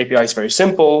make these APIs very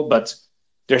simple, but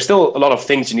there's still a lot of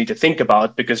things you need to think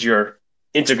about because you're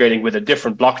integrating with a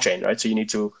different blockchain, right? So you need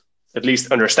to at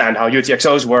least understand how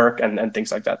UTXOs work and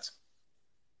things like that.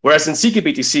 Whereas in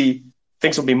ckBTC,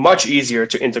 things will be much easier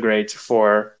to integrate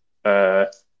for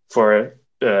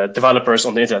developers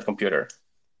on the internet computer.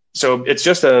 So it's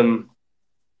just a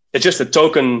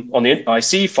token on the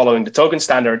IC following the token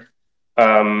standard.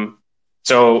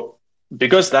 So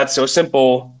because that's so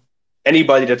simple,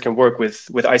 anybody that can work with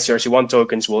ICRC1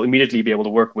 tokens will immediately be able to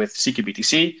work with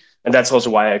ckBTC, and that's also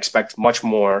why I expect much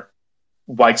more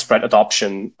widespread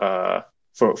adoption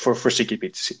for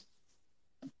ckBTC.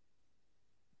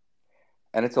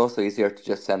 And it's also easier to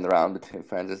just send around between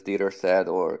friends, as Dieter said,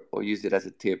 or use it as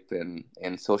a tip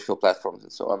in social platforms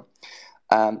and so on.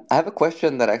 I have a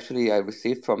question that actually I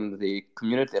received from the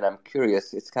community, and I'm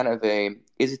curious. It's kind of a,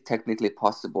 is it technically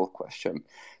possible question.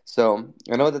 So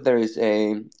I know that there is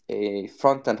a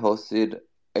front-end hosted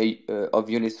of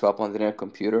Uniswap on the internet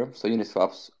computer. So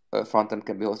Uniswap's front-end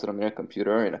can be hosted on the internet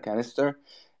computer in a canister,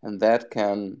 and that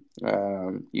can,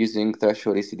 using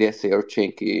threshold ECDSA or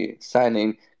chain key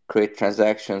signing, create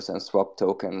transactions and swap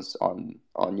tokens on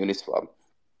Uniswap.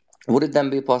 Would it then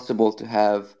be possible to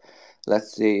have,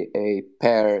 let's say, a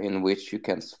pair in which you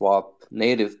can swap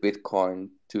native Bitcoin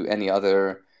to any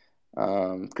other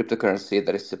cryptocurrency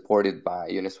that is supported by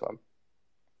Uniswap?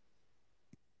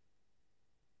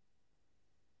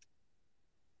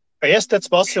 Yes, that's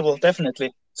possible,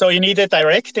 definitely. So you need a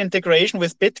direct integration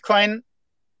with Bitcoin.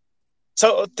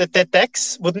 So the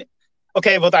DEX wouldn't.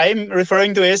 Okay, what I'm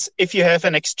referring to is, if you have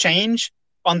an exchange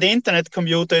on the internet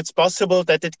computer, it's possible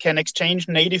that it can exchange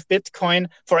native Bitcoin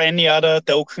for any other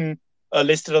token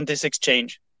listed on this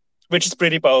exchange, which is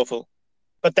pretty powerful.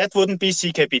 But that wouldn't be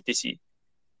ckBTC.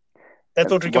 That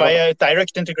would require a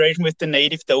direct integration with the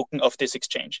native token of this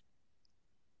exchange.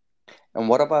 And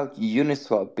what about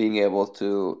Uniswap being able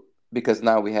to, because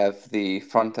now we have the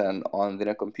front end on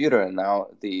the computer, and now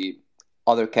the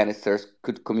other canisters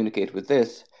could communicate with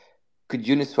this. Could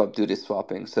Uniswap do this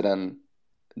swapping? So then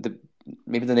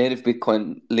maybe the native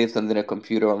Bitcoin lives on the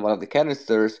computer on one of the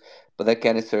canisters, but that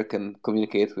canister can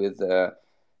communicate with the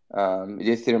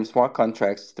Ethereum smart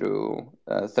contracts through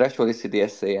threshold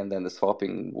ECDSA, and then the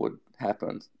swapping would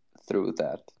happen through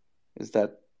that. Is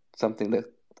that something that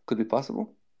could be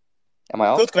possible? Am I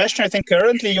off? Good question. I think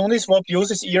currently Uniswap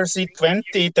uses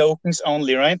ERC20 tokens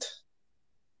only, right?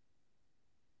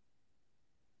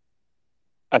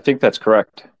 I think that's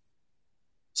correct.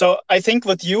 So I think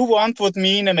what you want would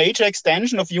mean a major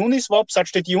extension of Uniswap,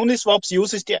 such that Uniswap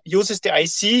uses the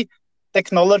IC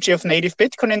technology of native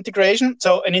Bitcoin integration.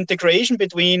 So an integration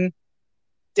between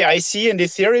the IC and the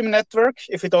Ethereum network,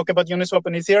 if we talk about Uniswap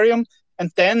and Ethereum.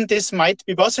 And then this might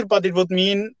be possible, but it would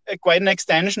mean quite an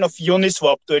extension of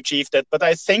Uniswap to achieve that. But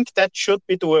I think that should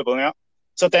be doable, yeah.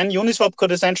 So then Uniswap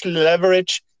could essentially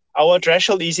leverage our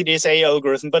threshold ECDSA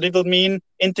algorithm, but it would mean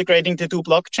integrating the two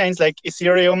blockchains like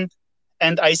Ethereum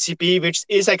and ICP, which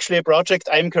is actually a project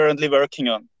I'm currently working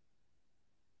on.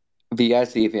 via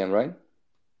EVM, right?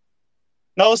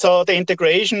 No, so the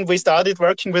integration, we started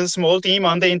working with a small team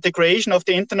on the integration of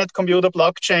the internet computer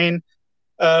blockchain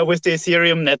with the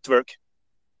Ethereum network.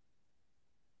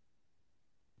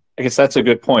 I guess that's a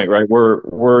good point, right?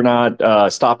 We're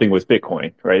not stopping with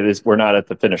Bitcoin, right? We're not at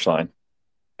the finish line.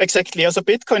 Exactly. Also,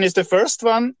 Bitcoin is the first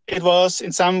one. It was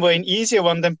in some way an easier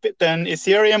one than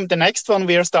Ethereum. The next one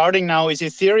we are starting now is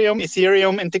Ethereum.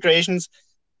 Ethereum integrations.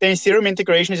 The Ethereum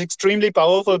integration is extremely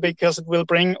powerful because it will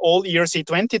bring all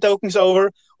ERC20 tokens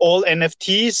over, all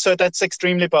NFTs. So that's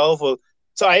extremely powerful.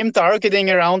 So I am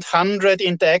targeting around 100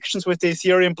 interactions with the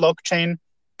Ethereum blockchain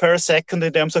per second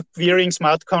in terms of querying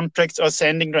smart contracts or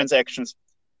sending transactions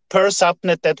per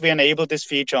subnet that we enable this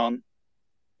feature on,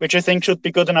 which I think should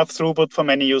be good enough throughput for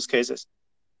many use cases.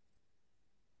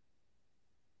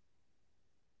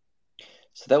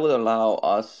 So that would allow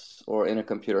us or in a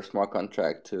computer smart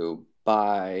contract to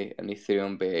buy an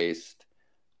Ethereum-based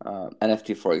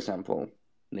NFT, for example,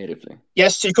 natively.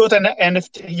 Yes, you could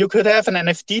you could have an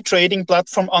NFT trading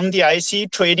platform on the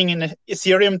IC trading in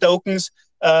Ethereum tokens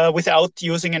without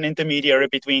using an intermediary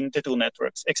between the two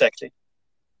networks. Exactly.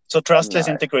 So trustless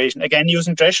integration. Again,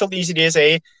 using threshold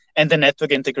ECDSA and the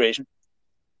network integration.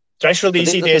 Threshold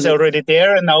ECDSA is already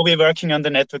there, and now we're working on the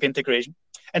network integration.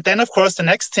 And then, of course, the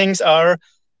next things are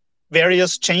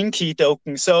various chain key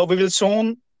tokens. So we will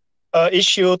soon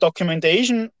issue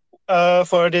documentation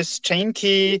for this chain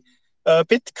key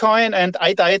Bitcoin, and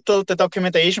I titled the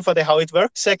documentation for the how it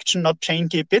works section, not chain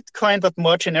key Bitcoin, but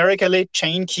more generically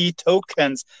chain key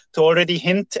tokens, to already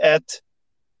hint at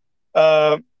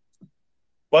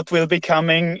what will be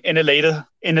coming in a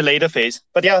later phase.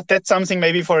 But yeah, that's something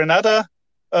maybe for another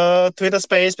Twitter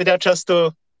space, but just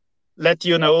to let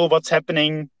you know what's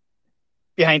happening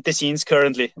behind the scenes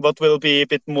currently, what will be a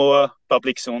bit more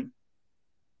public soon.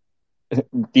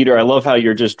 Dieter, I love how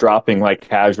you're just dropping like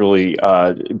casually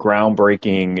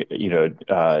groundbreaking,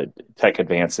 tech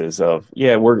advances of,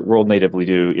 we'll natively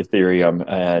do Ethereum,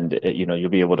 and you'll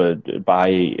be able to buy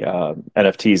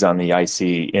NFTs on the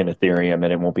IC in Ethereum,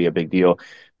 and it won't be a big deal.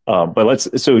 But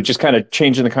so just kind of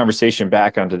changing the conversation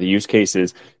back onto the use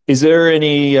cases. Is there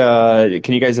any?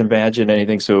 Can you guys imagine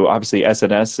anything? So obviously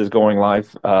SNS is going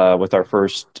live with our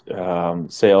first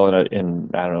sale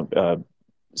in I don't know.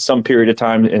 Some period of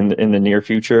time in the near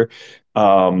future.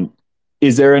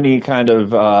 Is there any kind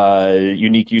of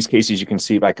unique use cases you can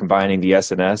see by combining the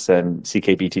SNS and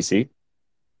ckBTC?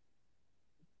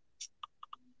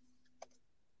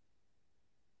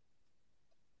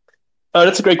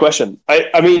 That's a great question.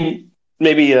 I mean,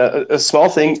 maybe a small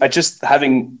thing. Just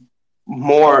having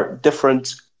more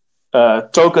different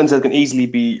tokens that can easily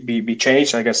be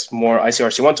changed. I guess more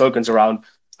ICRC1 tokens around.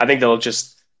 I think they'll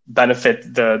just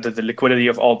benefit the liquidity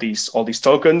of all these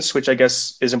tokens, which I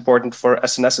guess is important for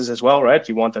SNSs as well, right?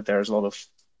 You want that there's a lot of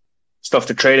stuff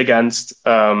to trade against.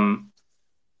 I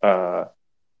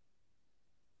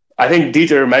think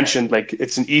Dieter mentioned like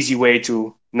it's an easy way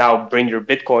to now bring your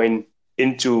Bitcoin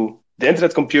into the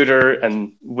internet computer,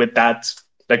 and with that,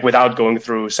 like without going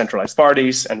through centralized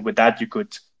parties, and with that you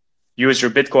could use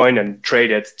your Bitcoin and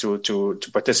trade it to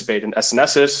participate in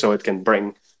SNSs, so it can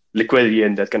bring liquidity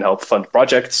in that can help fund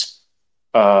projects.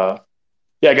 I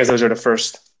guess those are the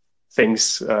first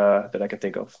things that I can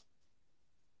think of.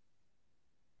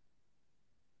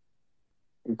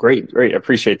 Great.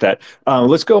 Appreciate that.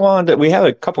 Let's go on. We have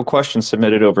a couple questions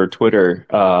submitted over Twitter.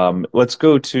 Let's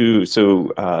go to,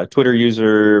 Twitter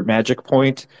user Magic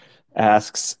Point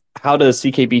asks, how does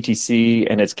ckBTC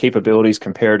and its capabilities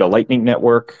compare to Lightning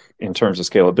Network in terms of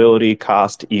scalability,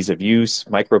 cost, ease of use,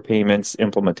 micropayments,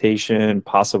 implementation,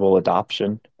 possible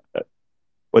adoption?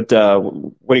 What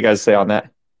do you guys say on that?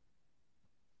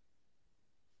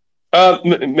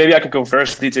 Maybe I could go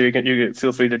first. Dieter, you can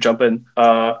feel free to jump in.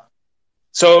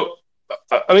 So,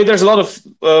 I mean, there's a lot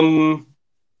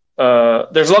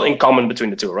in common between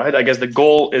the two, right? I guess the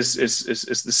goal is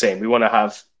the same. We want to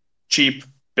have cheap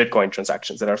Bitcoin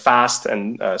transactions that are fast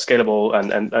and scalable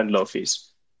and low fees.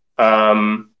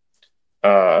 Of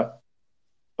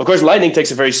course, Lightning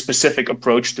takes a very specific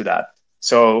approach to that.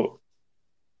 So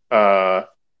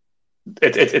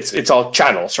it's all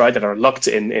channels, right, that are locked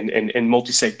in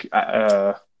multi-sig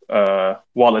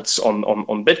wallets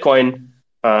on Bitcoin.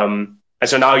 And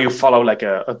so now you follow like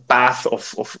a path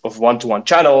of one-to-one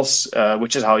channels,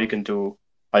 which is how you can do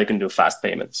fast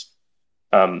payments.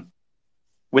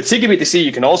 With ckBTC,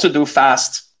 you can also do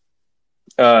fast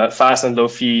and low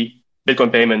fee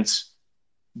Bitcoin payments,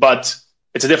 but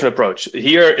it's a different approach.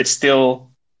 Here, it's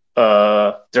still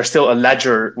there's still a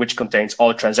ledger which contains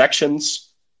all transactions.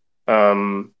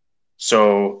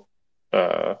 So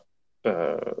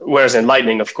whereas in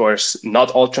Lightning, of course,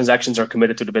 not all transactions are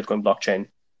committed to the Bitcoin blockchain.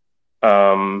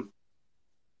 And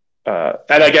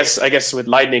I guess with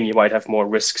Lightning, you might have more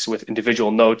risks with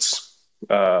individual nodes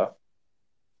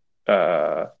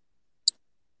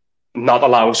not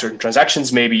allowing certain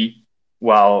transactions, maybe.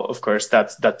 Well, of course,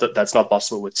 that's not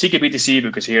possible with ckBTC,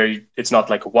 because here it's not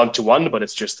like a one-to-one, but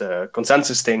it's just a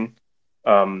consensus thing.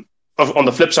 On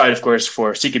the flip side, of course,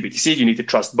 for ckBTC, you need to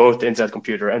trust both the internet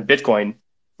computer and Bitcoin,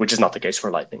 which is not the case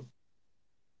for Lightning.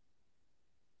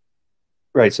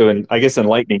 Right. So I guess in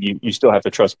Lightning, you still have to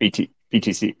trust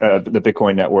BTC, the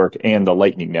Bitcoin network and the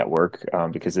Lightning network,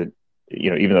 because it,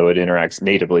 even though it interacts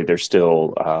natively, there's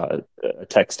still a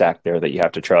tech stack there that you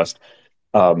have to trust.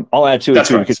 I'll add to it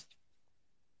too, because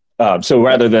so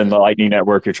rather than the Lightning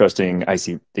network, you're trusting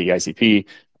the ICP.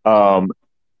 I'll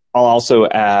also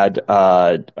add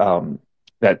that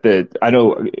I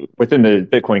know within the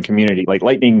Bitcoin community, like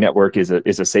Lightning network is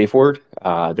a safe word.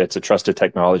 That's a trusted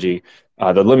technology.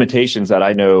 The limitations that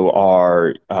I know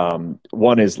are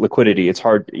one is liquidity. It's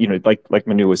hard, like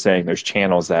Manu was saying, there's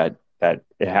channels that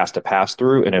it has to pass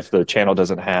through, and if the channel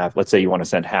doesn't have, let's say you want to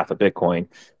send half a Bitcoin,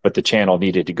 but the channel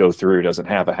needed to go through doesn't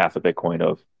have a half a Bitcoin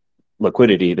of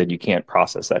liquidity, then you can't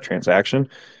process that transaction.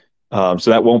 So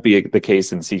that won't be the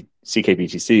case in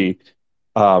ckBTC.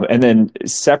 And then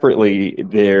separately,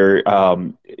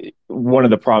 one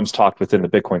of the problems talked within the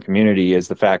Bitcoin community is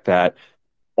the fact that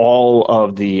all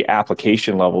of the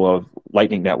application level of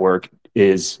Lightning Network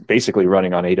is basically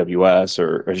running on AWS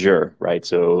or Azure, right?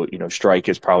 So, Strike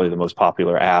is probably the most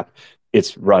popular app.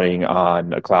 It's running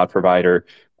on a cloud provider.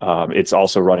 It's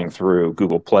also running through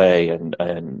Google Play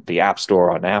and the App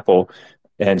Store on Apple.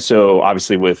 And so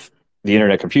obviously with the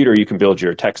internet computer, you can build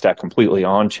your tech stack completely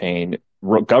on chain,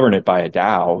 govern it by a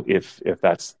DAO if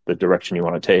that's the direction you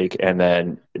want to take. And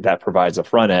then that provides a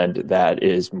front end that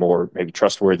is more maybe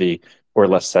trustworthy or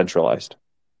less centralized.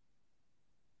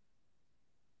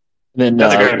 Then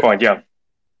that's a great point. Yeah.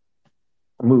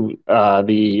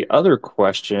 The other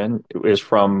question is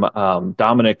from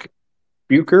Dominic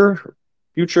Bucher.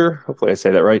 Hopefully I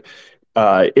say that right.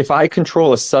 If I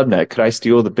control a subnet, could I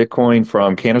steal the Bitcoin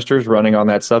from canisters running on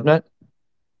that subnet?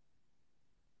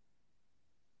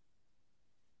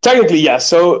 Technically, yes.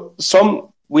 So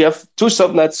we have two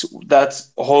subnets that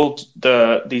hold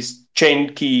these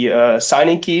chain key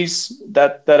signing keys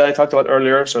that I talked about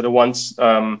earlier. So the ones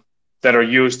that are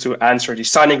used to answer the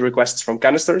signing requests from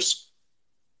canisters.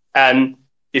 And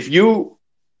if you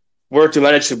were to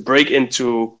manage to break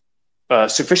into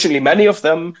sufficiently many of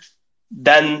them,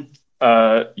 then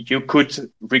you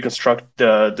could reconstruct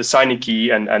the signing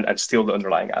key and steal the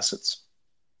underlying assets.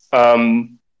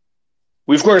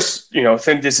 We of course,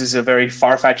 think this is a very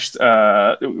far-fetched.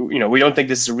 We don't think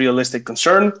this is a realistic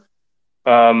concern,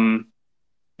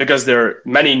 because there are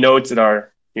many nodes that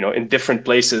are, in different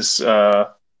places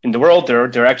in the world.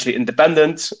 They're actually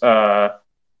independent,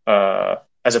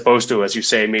 as opposed to, as you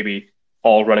say, maybe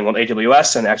all running on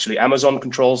AWS, and actually Amazon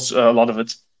controls a lot of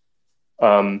it.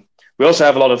 We also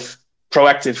have a lot of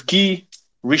proactive key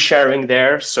resharing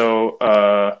there. So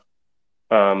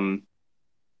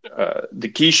the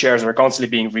key shares are constantly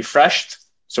being refreshed.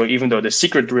 So even though the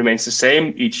secret remains the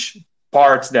same, each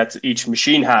part that each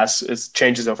machine has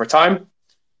changes over time.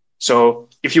 So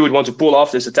if you would want to pull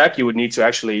off this attack, you would need to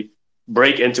actually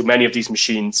break into many of these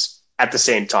machines at the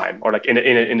same time, or like in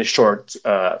a short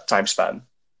time span.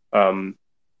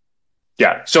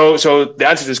 Yeah. So the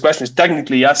answer to this question is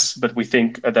technically yes, but we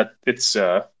think that it's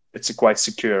a quite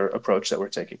secure approach that we're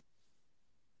taking.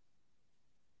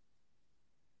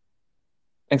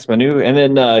 Thanks, Manu. And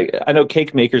then I know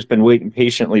Cake Maker's been waiting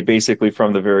patiently, basically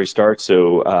from the very start.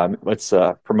 So let's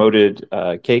promoted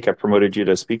Cake. I promoted you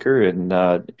to speaker, and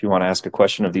if you want to ask a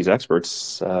question of these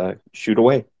experts, shoot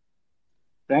away.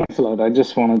 Thanks a lot. I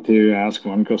just wanted to ask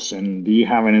one question. Do you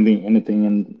have anything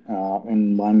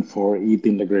in mind for ETH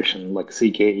integration, like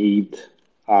ckETH,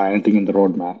 anything in the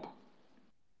roadmap?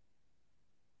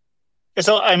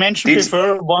 So I mentioned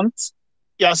before once.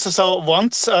 Yeah, so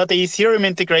once the Ethereum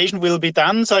integration will be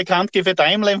done, so I can't give a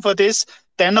timeline for this,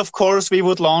 then of course we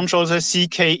would launch also a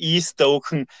ckETH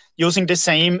token using the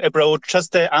same approach.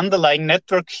 Just the underlying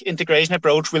network integration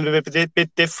approach will be a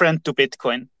bit different to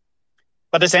Bitcoin.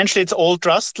 But essentially it's all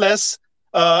trustless.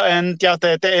 And yeah,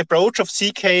 the approach of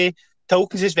ck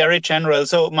tokens is very general.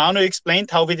 So Manu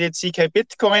explained how we did ck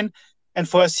Bitcoin. And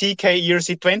for ck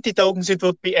ERC20 tokens, it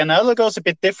would be analogous, a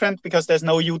bit different because there's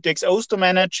no UTXOs to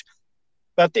manage.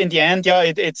 But in the end, yeah,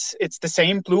 it's the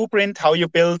same blueprint, how you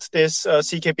build this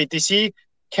ckBTC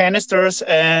canisters,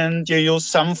 and you use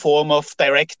some form of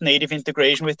direct native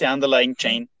integration with the underlying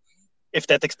chain, if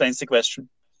that explains the question.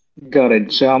 Got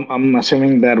it. So I'm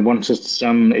assuming that one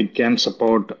system, it can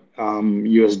support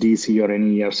USDC or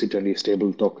any ERC20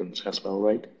 stable tokens as well,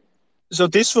 right? So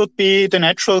this would be the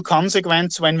natural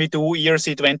consequence when we do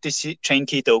ERC20 chain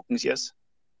key tokens, yes.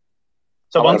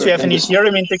 So once you have an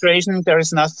Ethereum integration, there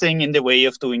is nothing in the way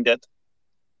of doing that.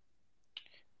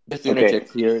 Just to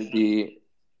interject here, the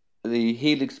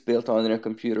Helix built on their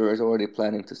computer is already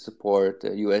planning to support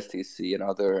USDC and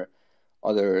other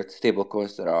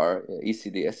stablecoins that are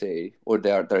ECDSA, or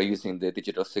they're using the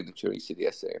digital signature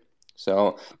ECDSA.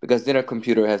 So because their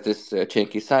computer has this chain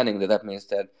key signing, that means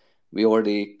that we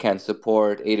already can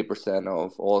support 80%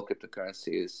 of all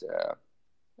cryptocurrencies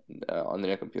on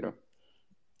their computer.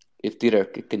 If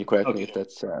Dieter, can you correct me if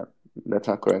that's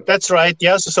not correct? That's right.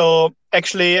 Yes. So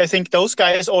actually, I think those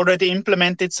guys already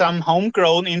implemented some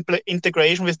homegrown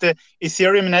integration with the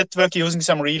Ethereum network using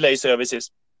some relay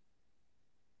services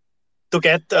to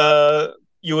get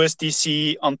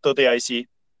USDC onto the IC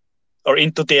or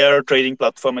into their trading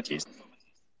platform at least.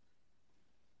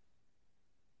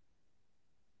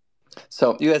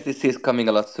 So USDC is coming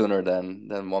a lot sooner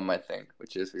than one might think,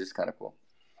 which is kind of cool.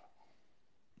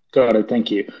 Got it.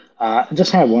 Thank you. I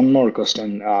just have one more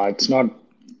question. It's not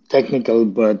technical,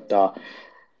 but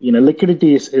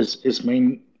liquidity is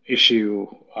main issue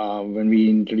when we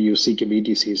introduce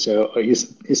ckBTC. So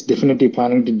is DFINITY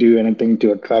planning to do anything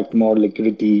to attract more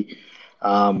liquidity,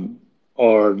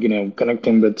 or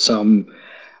connecting with some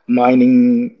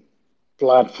mining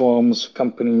platforms,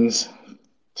 companies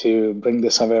to bring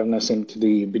this awareness into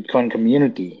the Bitcoin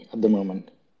community at the moment?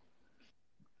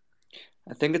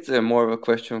 I think it's more of a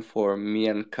question for me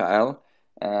and Kyle.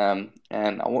 And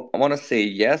I want to say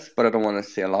yes, but I don't want to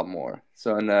say a lot more.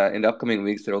 So in the upcoming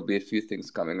weeks, there will be a few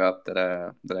things coming up that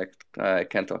I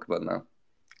can't talk about now.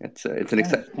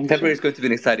 February is going to be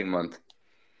an exciting month.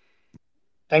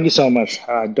 Thank you so much.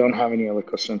 I don't have any other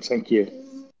questions. Thank you.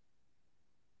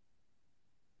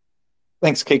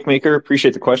 Thanks, Cake Maker.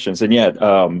 Appreciate the questions. And yeah,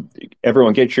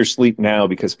 everyone get your sleep now,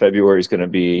 because February is going to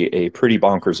be a pretty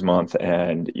bonkers month,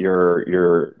 and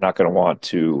you're not going to want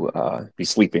to be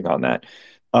sleeping on that.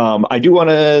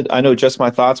 I know Just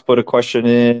My Thoughts put a question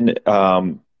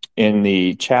in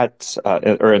the chat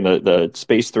or in the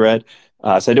space thread.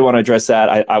 So I do want to address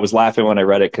that. I was laughing when I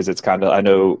read it because it's kind of, I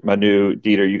know Manu,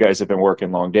 Dieter, you guys have been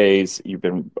working long days. You've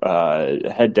been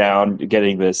head down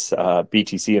getting this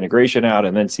BTC integration out,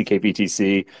 and then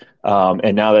ckBTC.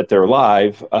 And now that they're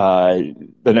live, the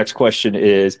next question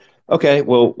is, okay,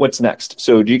 well, what's next?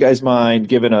 So do you guys mind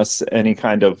giving us any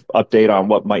kind of update on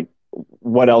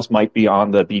what else might be on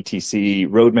the BTC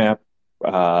roadmap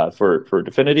for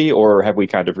DFINITY, or have we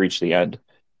kind of reached the end?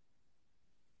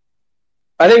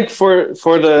 I think for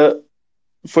the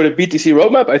BTC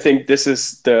roadmap, I think this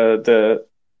is the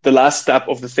last step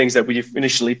of the things that we've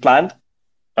initially planned.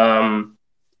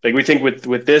 Like we think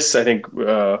with this, I think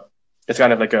it's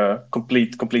kind of like a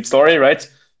complete story, right?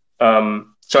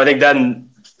 So I think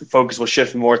then the focus will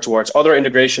shift more towards other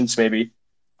integrations, maybe.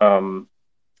 And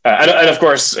of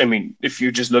course, I mean, if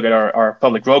you just look at our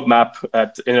public roadmap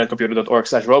at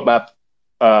internetcomputer.org/roadmap,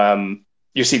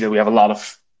 you see that we have a lot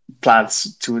of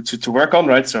plans to work on,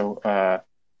 right? So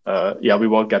yeah, we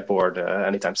won't get bored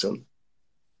anytime soon.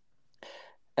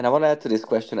 And I want to add to this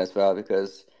question as well,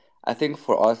 because I think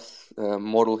for us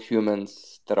mortal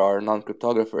humans that are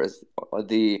non-cryptographers,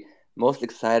 the most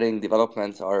exciting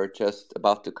developments are just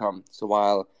about to come. So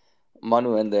while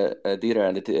Manu and the Dieter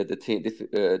and the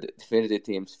DFINITY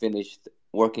teams finished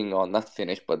working on, not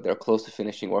finished, but they're close to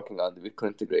finishing working on the Bitcoin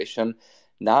integration,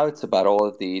 now it's about all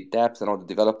of the dApps and all the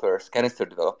developers, canister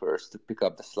developers, to pick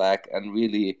up the slack and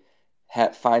really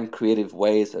find creative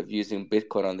ways of using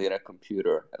Bitcoin on the internet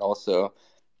computer, and also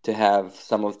to have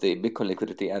some of the Bitcoin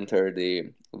liquidity enter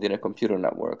the internet computer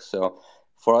network. So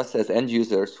for us as end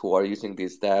users who are using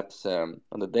these dApps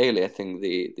on the daily, I think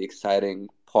the exciting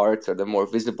parts or the more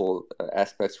visible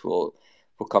aspects will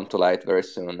come to light very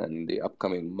soon in the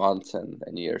upcoming months and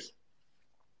years.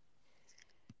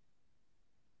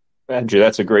 Andrew,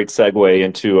 that's a great segue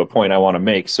into a point I want to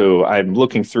make. So I'm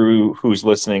looking through who's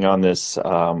listening on this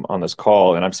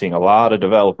call, and I'm seeing a lot of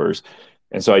developers.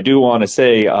 And so I do want to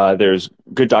say there's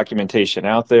good documentation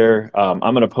out there. I'm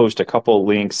going to post a couple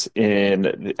links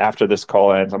in after this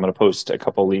call ends. I'm going to post a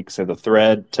couple links in the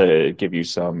thread to give you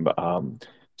some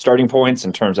starting points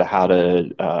in terms of how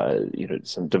to,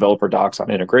 some developer docs on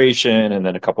integration, and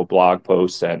then a couple blog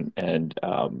posts and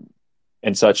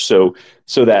such, so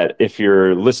that if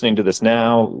you're listening to this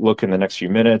now, look in the next few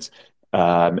minutes,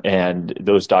 and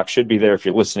those docs should be there. If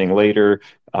you're listening later,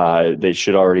 they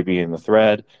should already be in the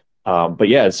thread. But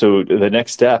yeah, so the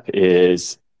next step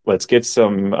is let's get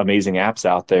some amazing apps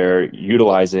out there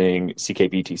utilizing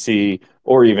ckBTC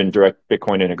or even direct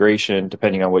Bitcoin integration,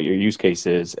 depending on what your use case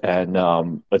is, and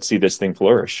let's see this thing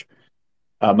flourish.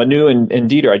 Manu and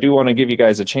Dieter, I do want to give you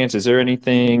guys a chance. Is there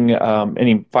anything,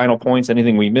 any final points,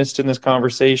 anything we missed in this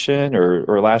conversation,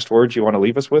 or last words you want to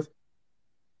leave us with?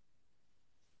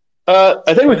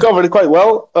 I think we covered it quite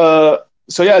well.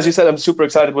 So yeah, as you said, I'm super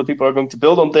excited what people are going to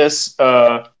build on this.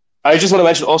 I just want to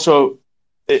mention also,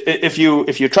 if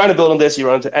you're trying to build on this, you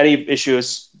run into any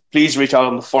issues, please reach out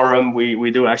on the forum. We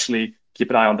do actually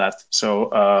keep an eye on that.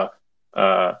 So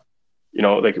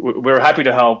like we're happy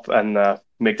to help and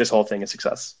make this whole thing a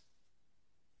success.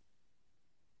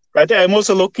 Right. I'm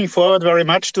also looking forward very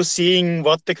much to seeing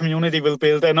what the community will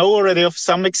build. I know already of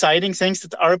some exciting things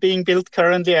that are being built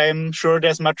currently. I'm sure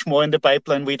there's much more in the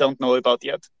pipeline we don't know about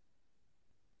yet.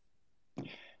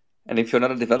 And if you're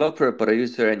not a developer but a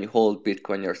user and you hold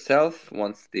Bitcoin yourself,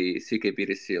 once the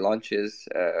ckBTC launches,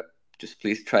 just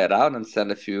please try it out and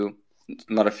send a few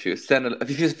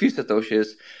satoshis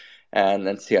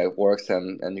and see how it works,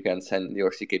 and you can send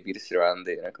your ckBTC around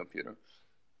the computer.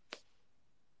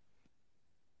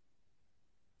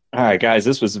 All right, guys,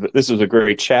 this was a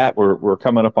great chat. We're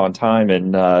coming up on time,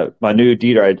 and Manu,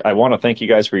 Dieter, I want to thank you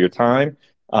guys for your time,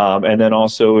 and then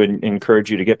also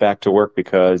encourage you to get back to work,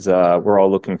 because we're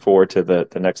all looking forward to the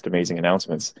next amazing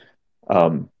announcements.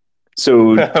 So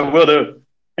will do.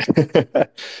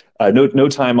 No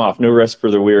time off, no rest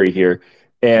for the weary here.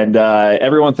 And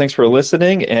everyone, thanks for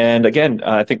listening. And again,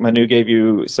 I think Manu gave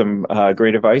you some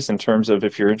great advice in terms of,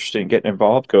 if you're interested in getting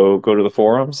involved, go to the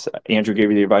forums. Andrew gave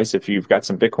you the advice, if you've got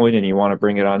some Bitcoin and you want to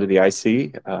bring it onto the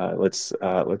IC, let's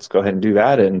go ahead and do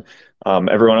that. And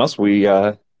everyone else, we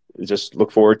just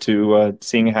look forward to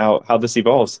seeing how this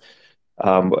evolves.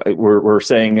 We're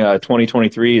saying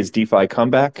 2023 is DeFi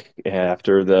comeback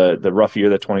after the rough year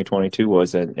that 2022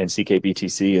 was, and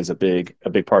ckBTC is a big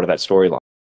part of that storyline.